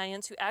brave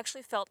companions who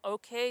actually felt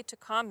okay to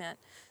comment,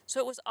 so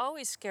it was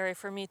always scary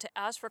for me to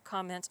ask for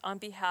comments on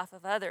behalf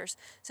of others,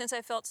 since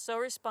I felt so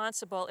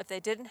responsible if they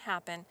didn't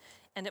happen,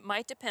 and it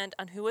might depend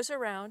on who was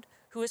around,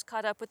 who was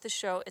caught up with the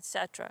show,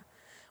 etc.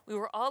 We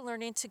were all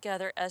learning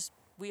together, as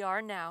we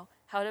are now,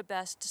 how to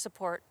best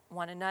support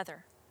one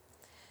another.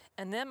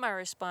 And then my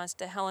response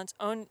to Helen's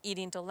own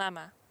eating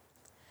dilemma.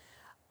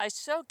 I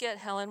so get,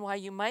 Helen, why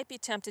you might be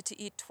tempted to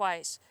eat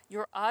twice.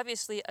 You're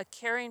obviously a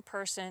caring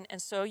person,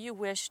 and so you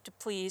wish to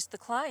please the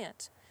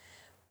client.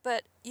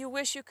 But you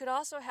wish you could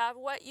also have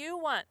what you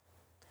want.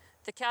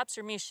 The caps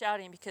are me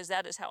shouting because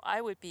that is how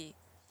I would be.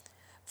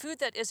 Food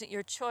that isn't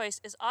your choice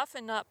is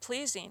often not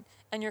pleasing,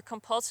 and your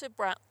compulsive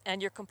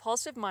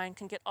mind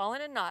can get all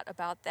in a knot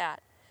about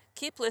that.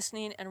 Keep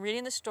listening and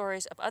reading the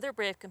stories of other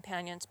brave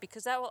companions,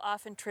 because that will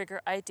often trigger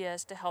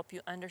ideas to help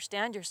you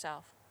understand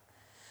yourself.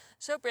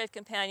 So, brave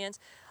companions,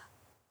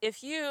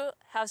 if you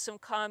have some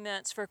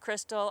comments for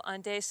Crystal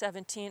on day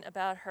 17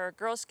 about her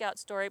Girl Scout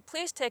story,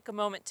 please take a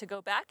moment to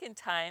go back in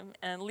time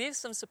and leave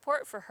some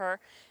support for her,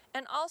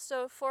 and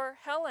also for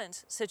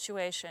Helen's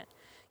situation.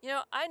 You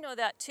know, I know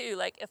that too.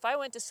 Like, if I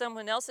went to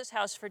someone else's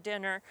house for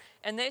dinner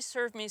and they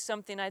served me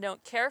something I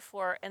don't care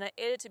for and I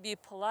ate it to be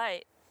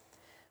polite,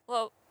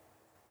 well,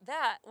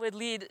 that would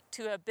lead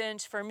to a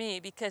binge for me,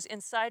 because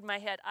inside my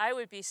head I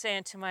would be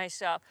saying to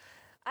myself,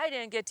 I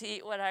didn't get to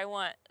eat what I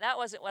want. That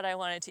wasn't what I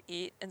wanted to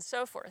eat, and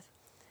so forth.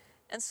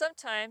 And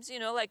sometimes, you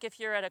know, like if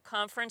you're at a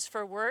conference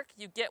for work,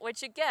 you get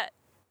what you get.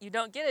 You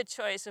don't get a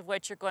choice of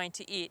what you're going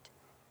to eat.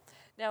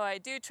 Now, I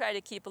do try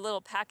to keep a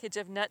little package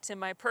of nuts in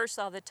my purse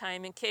all the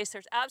time in case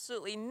there's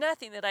absolutely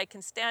nothing that I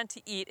can stand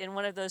to eat in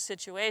one of those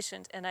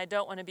situations, and I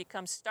don't want to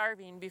become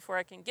starving before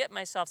I can get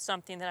myself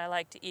something that I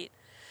like to eat.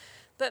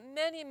 But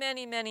many,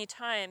 many, many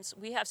times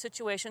we have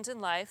situations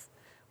in life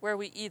where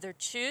we either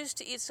choose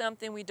to eat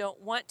something we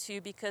don't want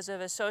to because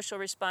of a social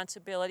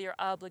responsibility or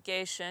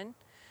obligation,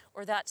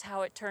 or that's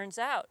how it turns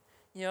out.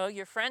 You know,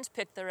 your friends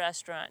pick the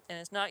restaurant and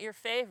it's not your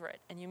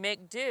favorite, and you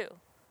make do.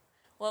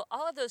 Well,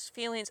 all of those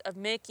feelings of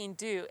making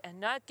do and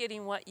not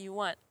getting what you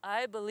want,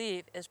 I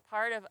believe, is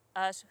part of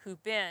us who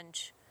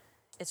binge.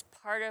 It's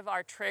part of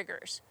our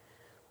triggers.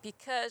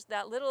 Because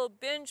that little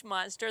binge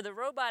monster, the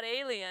robot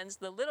aliens,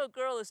 the little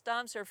girl who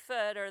stomps her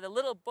foot, or the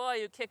little boy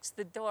who kicks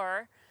the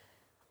door,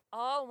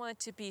 all want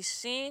to be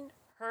seen,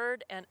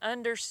 heard, and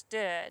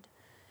understood.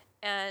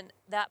 And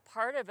that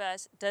part of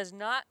us does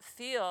not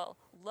feel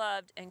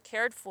loved and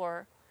cared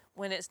for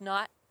when it's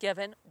not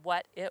given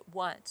what it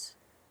wants.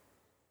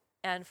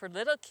 And for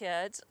little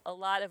kids, a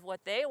lot of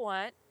what they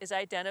want is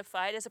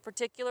identified as a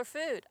particular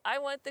food. I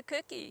want the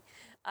cookie.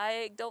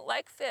 I don't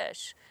like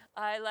fish.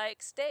 I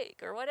like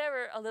steak, or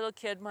whatever a little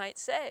kid might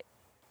say.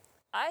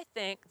 I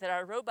think that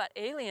our robot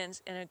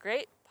aliens, in a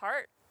great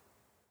part,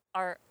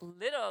 are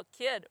little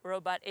kid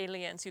robot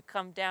aliens who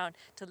come down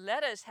to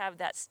let us have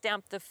that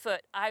stamp the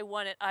foot, I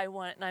want it,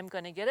 and I'm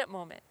going to get it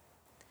moment.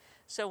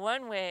 So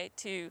one way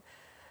to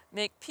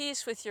make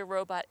peace with your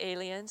robot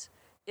aliens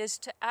is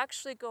to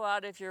actually go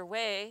out of your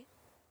way,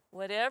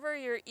 whatever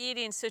your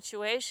eating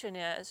situation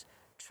is,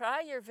 try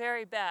your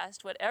very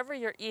best, whatever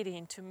you're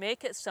eating, to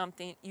make it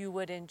something you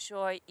would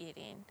enjoy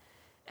eating.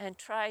 And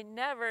try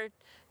never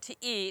to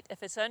eat,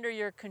 if it's under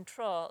your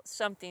control,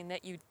 something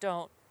that you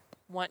don't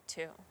want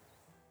to.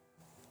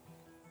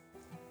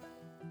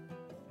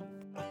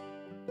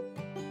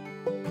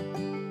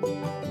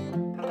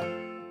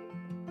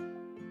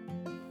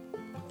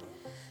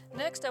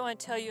 Next, I want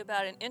to tell you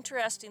about an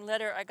interesting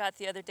letter I got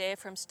the other day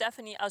from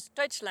Stephanie aus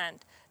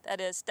Deutschland, that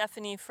is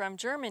Stephanie from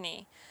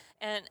Germany.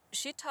 And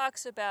she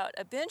talks about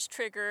a binge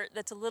trigger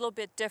that's a little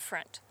bit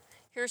different.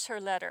 Here's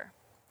her letter.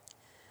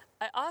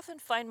 I often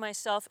find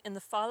myself in the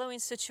following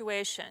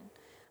situation.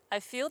 I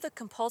feel the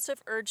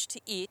compulsive urge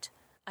to eat,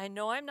 I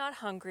know I'm not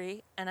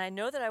hungry, and I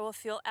know that I will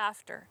feel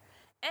after.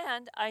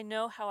 And I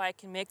know how I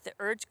can make the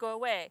urge go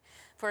away,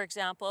 for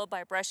example,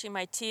 by brushing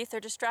my teeth or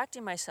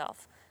distracting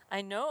myself.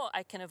 I know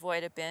I can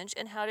avoid a binge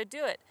and how to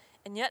do it,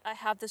 and yet I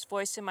have this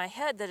voice in my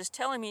head that is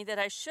telling me that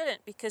I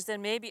shouldn't, because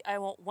then maybe I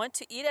won't want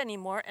to eat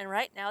anymore, and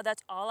right now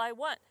that's all I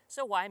want,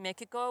 so why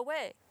make it go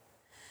away?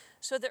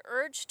 So the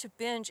urge to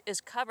binge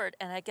is covered,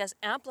 and I guess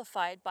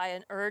amplified by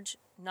an urge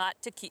not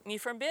to keep me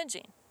from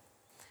binging.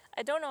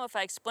 I don't know if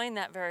I explained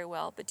that very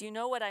well, but do you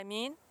know what I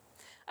mean?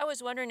 I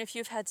was wondering if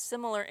you've had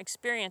similar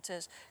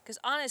experiences, because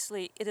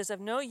honestly, it is of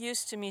no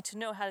use to me to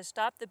know how to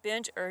stop the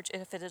binge urge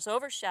if it is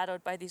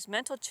overshadowed by these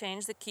mental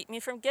chains that keep me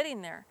from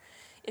getting there.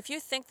 If you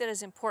think that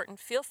is important,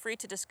 feel free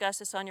to discuss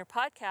this on your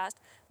podcast.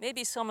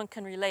 Maybe someone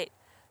can relate.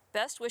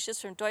 Best wishes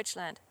from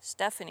Deutschland,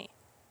 Stephanie.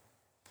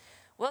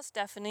 Well,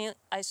 Stephanie,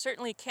 I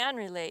certainly can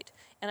relate,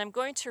 and I'm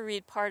going to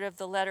read part of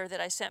the letter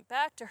that I sent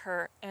back to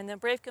her. And then,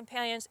 brave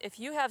companions, if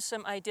you have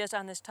some ideas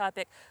on this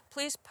topic,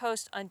 please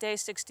post on day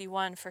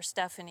 61 for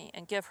Stephanie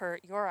and give her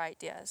your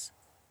ideas.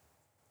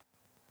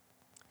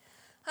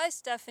 Hi,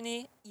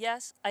 Stephanie.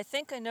 Yes, I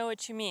think I know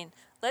what you mean.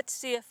 Let's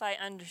see if I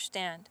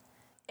understand.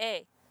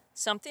 A.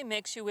 Something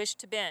makes you wish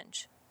to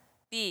binge.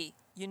 B.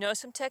 You know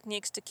some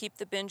techniques to keep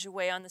the binge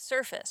away on the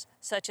surface,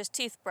 such as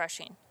teeth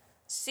brushing.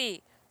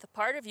 C. The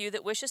part of you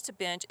that wishes to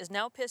binge is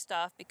now pissed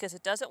off because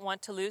it doesn't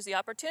want to lose the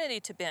opportunity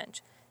to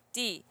binge.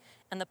 D.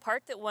 and the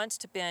part that wants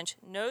to binge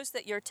knows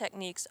that your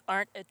techniques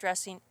aren't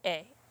addressing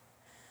A.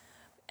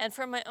 And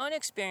from my own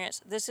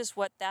experience, this is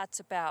what that's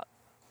about.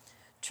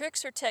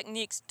 Tricks or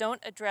techniques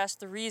don't address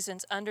the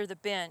reasons under the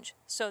binge,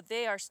 so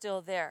they are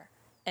still there.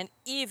 And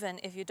even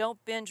if you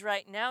don't binge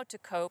right now to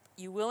cope,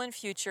 you will in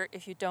future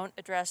if you don't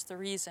address the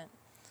reason.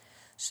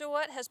 So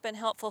what has been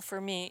helpful for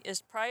me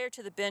is prior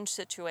to the binge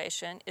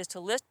situation is to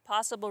list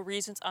possible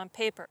reasons on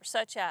paper,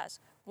 such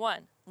as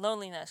 1.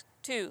 Loneliness,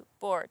 2.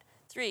 Bored,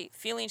 3.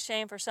 Feeling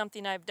shame for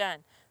something I've done,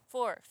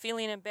 4.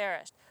 Feeling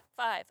embarrassed,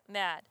 5.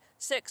 Mad,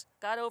 6.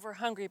 Got over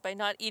hungry by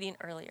not eating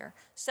earlier,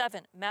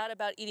 7. Mad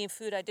about eating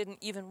food I didn't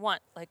even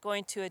want, like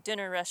going to a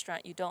dinner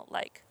restaurant you don't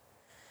like.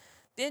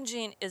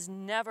 Binging is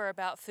never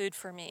about food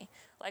for me,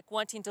 like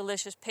wanting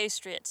delicious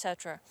pastry,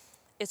 etc.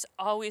 It's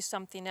always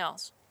something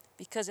else.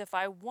 Because if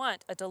I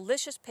want a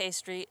delicious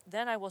pastry,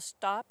 then I will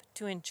stop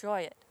to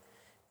enjoy it.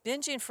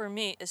 Binging for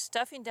me is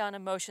stuffing down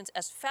emotions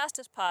as fast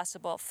as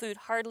possible. Food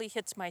hardly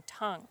hits my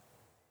tongue.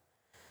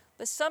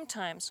 But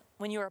sometimes,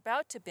 when you're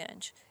about to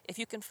binge, if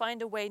you can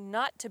find a way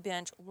not to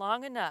binge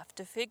long enough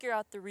to figure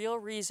out the real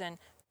reason,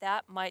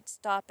 that might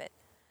stop it.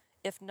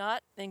 If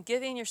not, then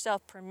giving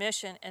yourself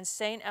permission and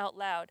saying out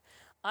loud,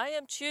 "I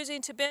am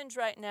choosing to binge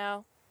right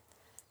now,"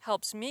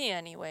 helps me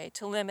anyway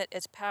to limit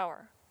its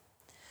power.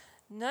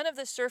 None of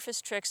the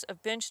surface tricks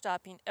of binge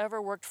stopping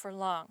ever worked for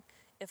long.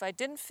 If I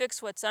didn't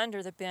fix what's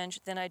under the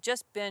binge, then I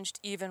just binged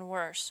even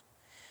worse.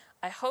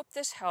 I hope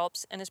this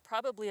helps and is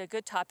probably a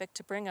good topic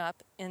to bring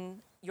up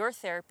in your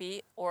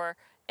therapy or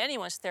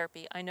anyone's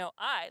therapy. I know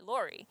I,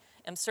 Lori,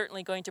 am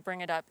certainly going to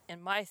bring it up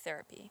in my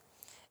therapy.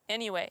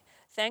 Anyway,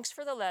 thanks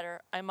for the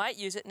letter. I might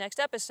use it next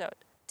episode.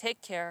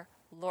 Take care,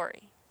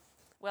 Lori.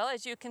 Well,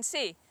 as you can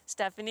see,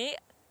 Stephanie,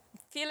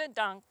 vielen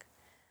Dank.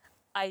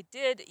 I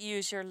did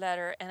use your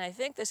letter, and I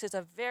think this is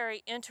a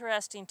very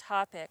interesting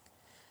topic.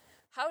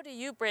 How do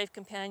you, brave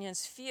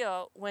companions,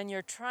 feel when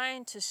you're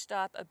trying to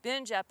stop a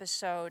binge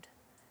episode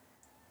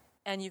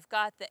and you've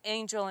got the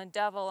angel and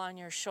devil on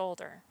your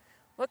shoulder?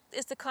 What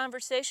is the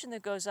conversation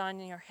that goes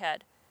on in your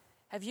head?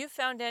 Have you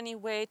found any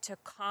way to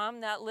calm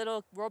that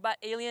little robot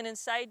alien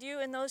inside you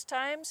in those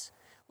times?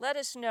 Let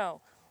us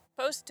know.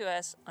 Post to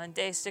us on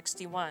day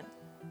 61.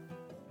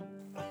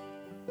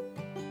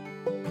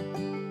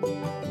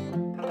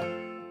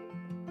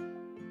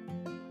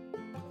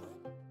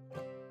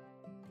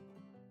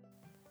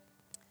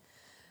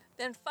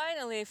 Then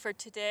finally for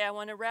today, I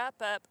want to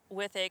wrap up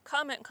with a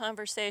comment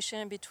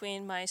conversation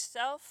between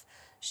myself,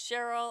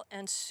 Cheryl,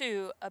 and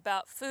Sue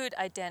about food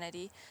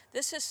identity.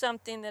 This is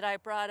something that I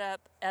brought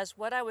up as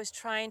what I was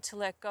trying to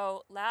let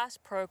go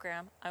last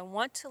program. I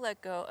want to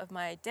let go of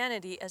my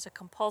identity as a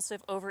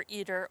compulsive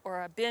overeater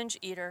or a binge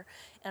eater,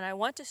 and I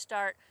want to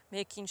start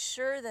making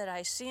sure that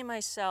I see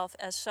myself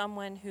as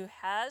someone who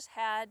has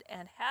had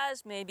and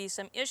has maybe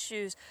some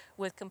issues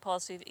with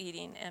compulsive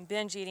eating and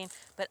binge eating,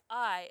 but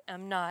I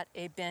am not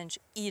a binge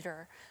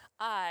eater.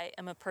 I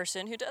am a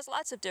person who does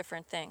lots of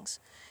different things.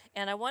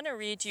 And I want to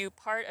read you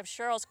part of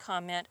Cheryl's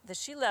comment that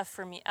she left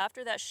for me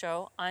after that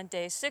show on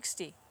day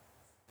 60.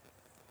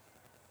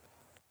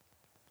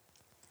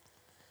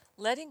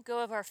 Letting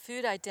go of our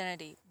food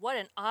identity. What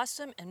an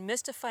awesome and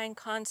mystifying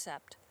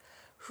concept.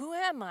 Who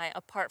am I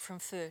apart from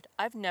food?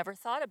 I've never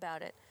thought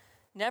about it.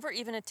 Never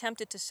even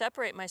attempted to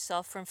separate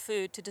myself from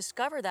food to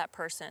discover that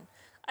person.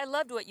 I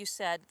loved what you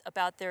said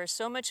about there is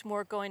so much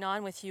more going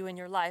on with you in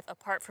your life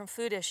apart from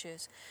food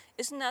issues.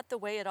 Isn't that the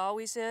way it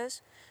always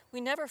is? We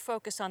never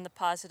focus on the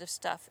positive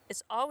stuff.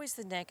 It's always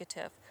the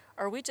negative.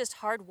 Are we just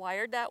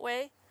hardwired that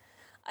way?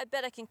 I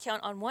bet I can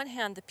count on one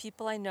hand the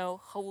people I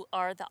know who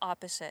are the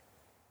opposite.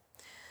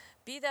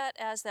 Be that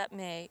as that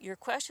may, your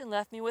question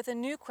left me with a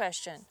new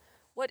question.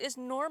 What is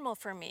normal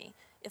for me?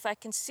 If I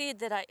concede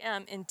that I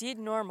am indeed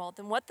normal,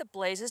 then what the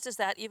blazes does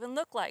that even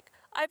look like?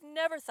 I've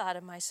never thought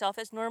of myself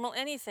as normal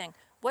anything.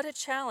 What a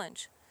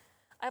challenge.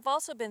 I've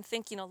also been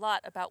thinking a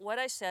lot about what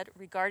I said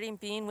regarding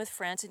being with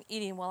friends and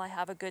eating while I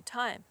have a good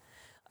time.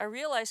 I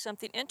realized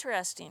something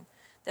interesting,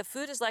 that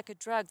food is like a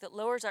drug that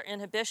lowers our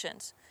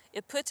inhibitions.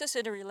 It puts us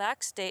in a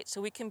relaxed state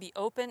so we can be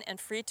open and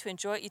free to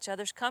enjoy each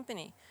other's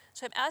company.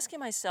 So I'm asking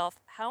myself,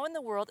 how in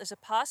the world is it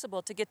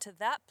possible to get to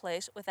that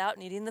place without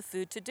needing the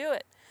food to do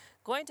it?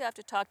 Going to have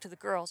to talk to the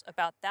girls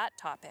about that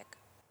topic.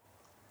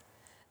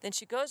 Then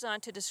she goes on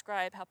to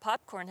describe how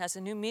popcorn has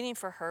a new meaning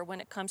for her when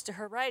it comes to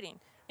her writing.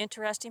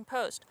 Interesting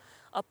post.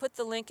 I'll put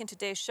the link in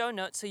today's show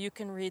notes so you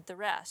can read the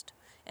rest.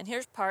 And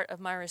here's part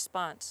of my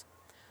response.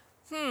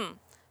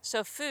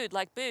 So food,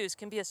 like booze,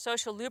 can be a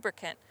social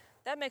lubricant.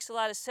 That makes a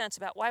lot of sense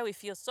about why we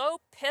feel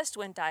so pissed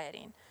when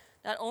dieting.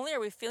 Not only are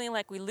we feeling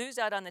like we lose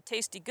out on the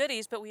tasty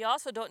goodies, but we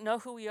also don't know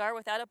who we are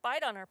without a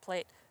bite on our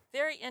plate.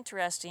 Very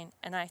interesting,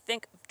 and I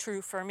think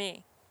true for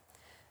me.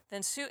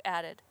 Then Sue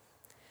added,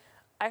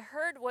 I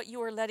heard what you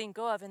were letting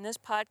go of in this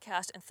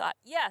podcast and thought,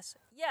 yes,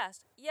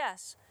 yes,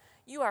 yes.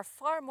 You are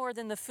far more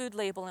than the food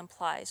label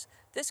implies.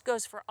 This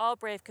goes for all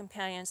brave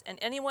companions and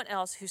anyone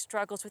else who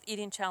struggles with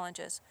eating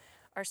challenges.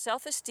 Our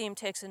self-esteem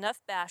takes enough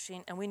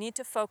bashing, and we need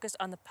to focus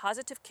on the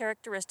positive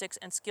characteristics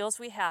and skills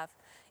we have.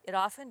 It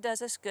often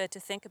does us good to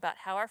think about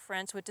how our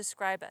friends would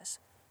describe us.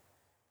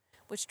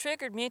 Which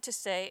triggered me to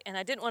say, and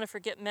I didn't want to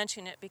forget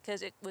mentioning it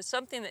because it was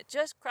something that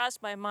just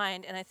crossed my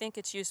mind and I think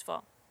it's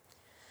useful.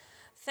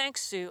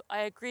 Thanks, Sue. I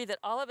agree that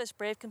all of us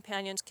brave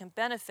companions can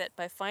benefit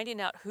by finding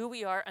out who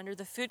we are under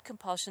the food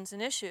compulsions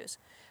and issues.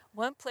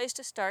 One place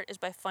to start is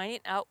by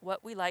finding out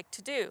what we like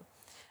to do.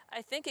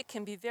 I think it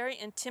can be very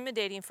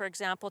intimidating, for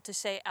example, to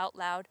say out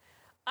loud,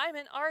 I'm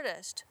an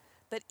artist,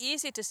 but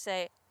easy to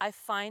say, I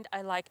find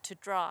I like to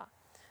draw.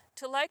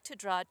 To like to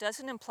draw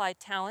doesn't imply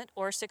talent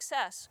or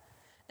success.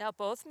 Now,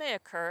 both may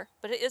occur,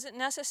 but it isn't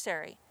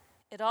necessary.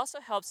 It also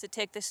helps to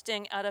take the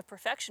sting out of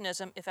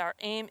perfectionism if our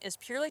aim is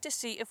purely to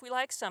see if we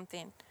like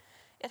something.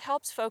 It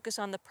helps focus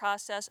on the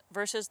process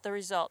versus the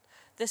result.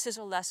 This is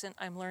a lesson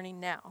I'm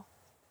learning now.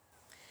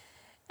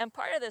 And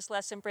part of this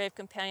lesson, Brave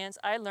Companions,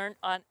 I learned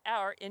on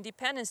our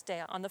Independence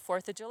Day on the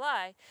 4th of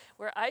July,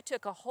 where I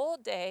took a whole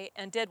day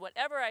and did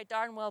whatever I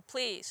darn well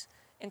please,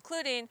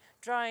 including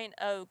drawing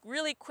a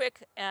really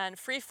quick and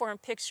free-form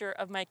picture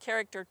of my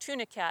character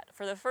Tuna Cat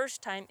for the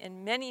first time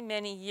in many,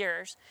 many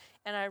years.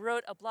 And I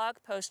wrote a blog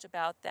post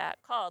about that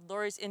called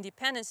Lori's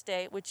Independence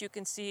Day, which you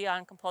can see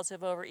on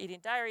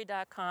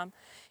compulsiveovereatingdiary.com.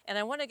 And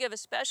I want to give a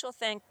special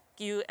thank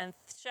you and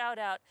shout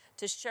out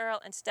to Cheryl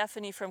and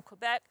Stephanie from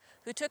Quebec,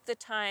 who took the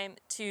time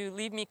to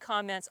leave me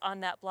comments on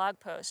that blog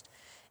post.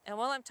 And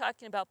while I'm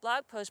talking about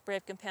blog posts,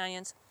 Brave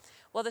Companions,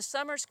 while the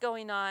summer's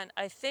going on,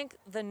 I think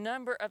the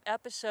number of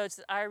episodes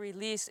that I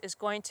release is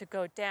going to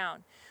go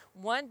down.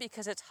 One,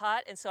 because it's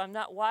hot and so I'm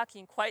not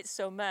walking quite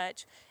so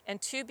much, and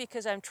two,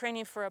 because I'm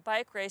training for a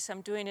bike race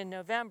I'm doing in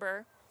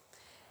November.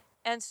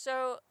 And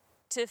so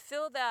to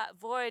fill that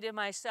void in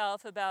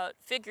myself about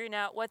figuring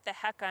out what the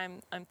heck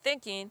I'm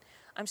thinking,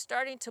 I'm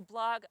starting to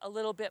blog a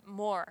little bit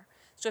more.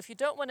 So if you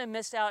don't want to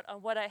miss out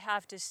on what I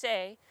have to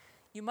say,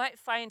 you might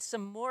find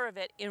some more of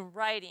it in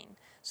writing.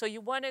 So you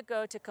want to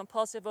go to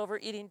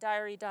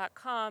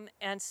compulsiveovereatingdiary.com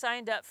and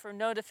sign up for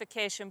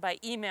notification by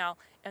email,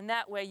 and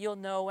that way you'll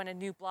know when a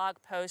new blog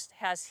post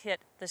has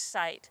hit the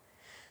site.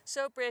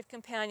 So, Brave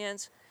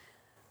Companions,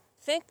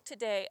 think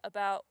today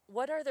about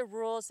what are the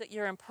rules that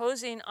you're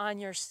imposing on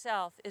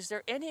yourself. Is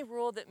there any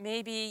rule that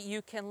maybe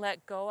you can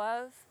let go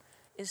of?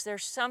 Is there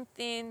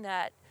something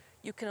that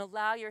you can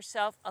allow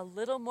yourself a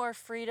little more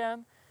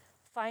freedom,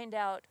 find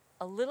out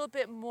a little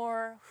bit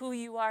more who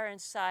you are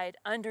inside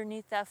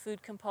underneath that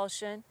food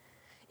compulsion?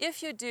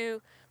 If you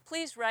do,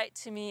 please write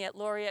to me at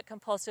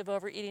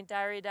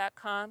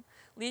Lori@compulsiveovereatingdiary.com.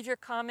 Leave your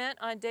comment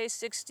on day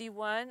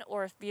 61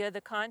 or via the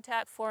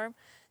contact form.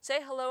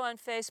 Say hello on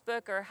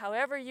Facebook or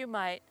however you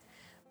might.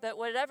 But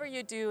whatever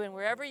you do and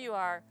wherever you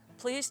are,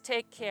 please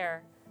take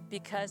care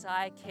because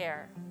I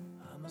care.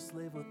 I'm a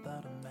slave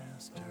without a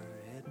master,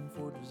 heading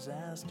for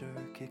disaster,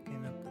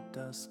 kicking up the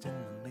dust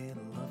in the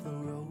middle of the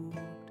road.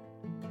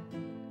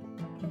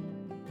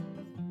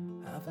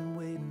 I've been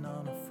waiting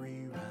on a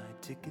free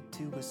ride, ticket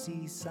to a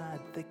seaside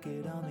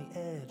thicket on the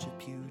edge of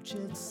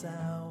Puget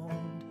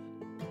Sound.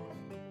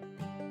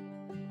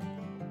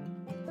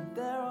 And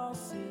there I'll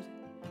sit,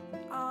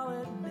 and I'll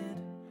admit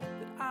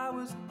that I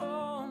was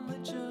only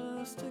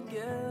just a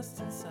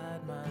guest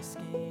inside my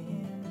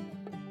skin.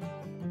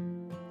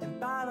 And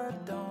by the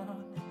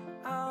dawn,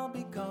 I'll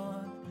be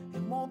gone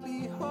and won't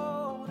be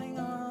holding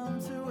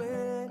on to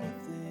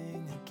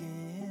anything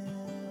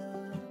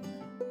again.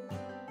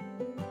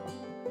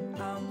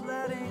 I'm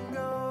letting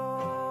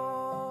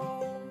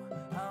go,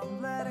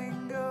 I'm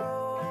letting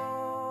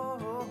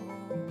go.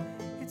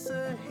 It's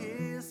a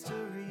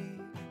history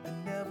that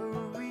never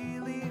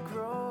really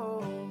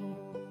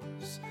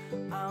grows.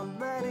 I'm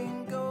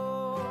letting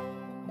go,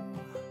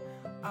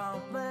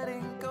 I'm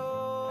letting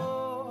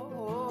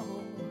go.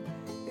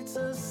 It's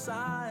a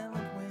sign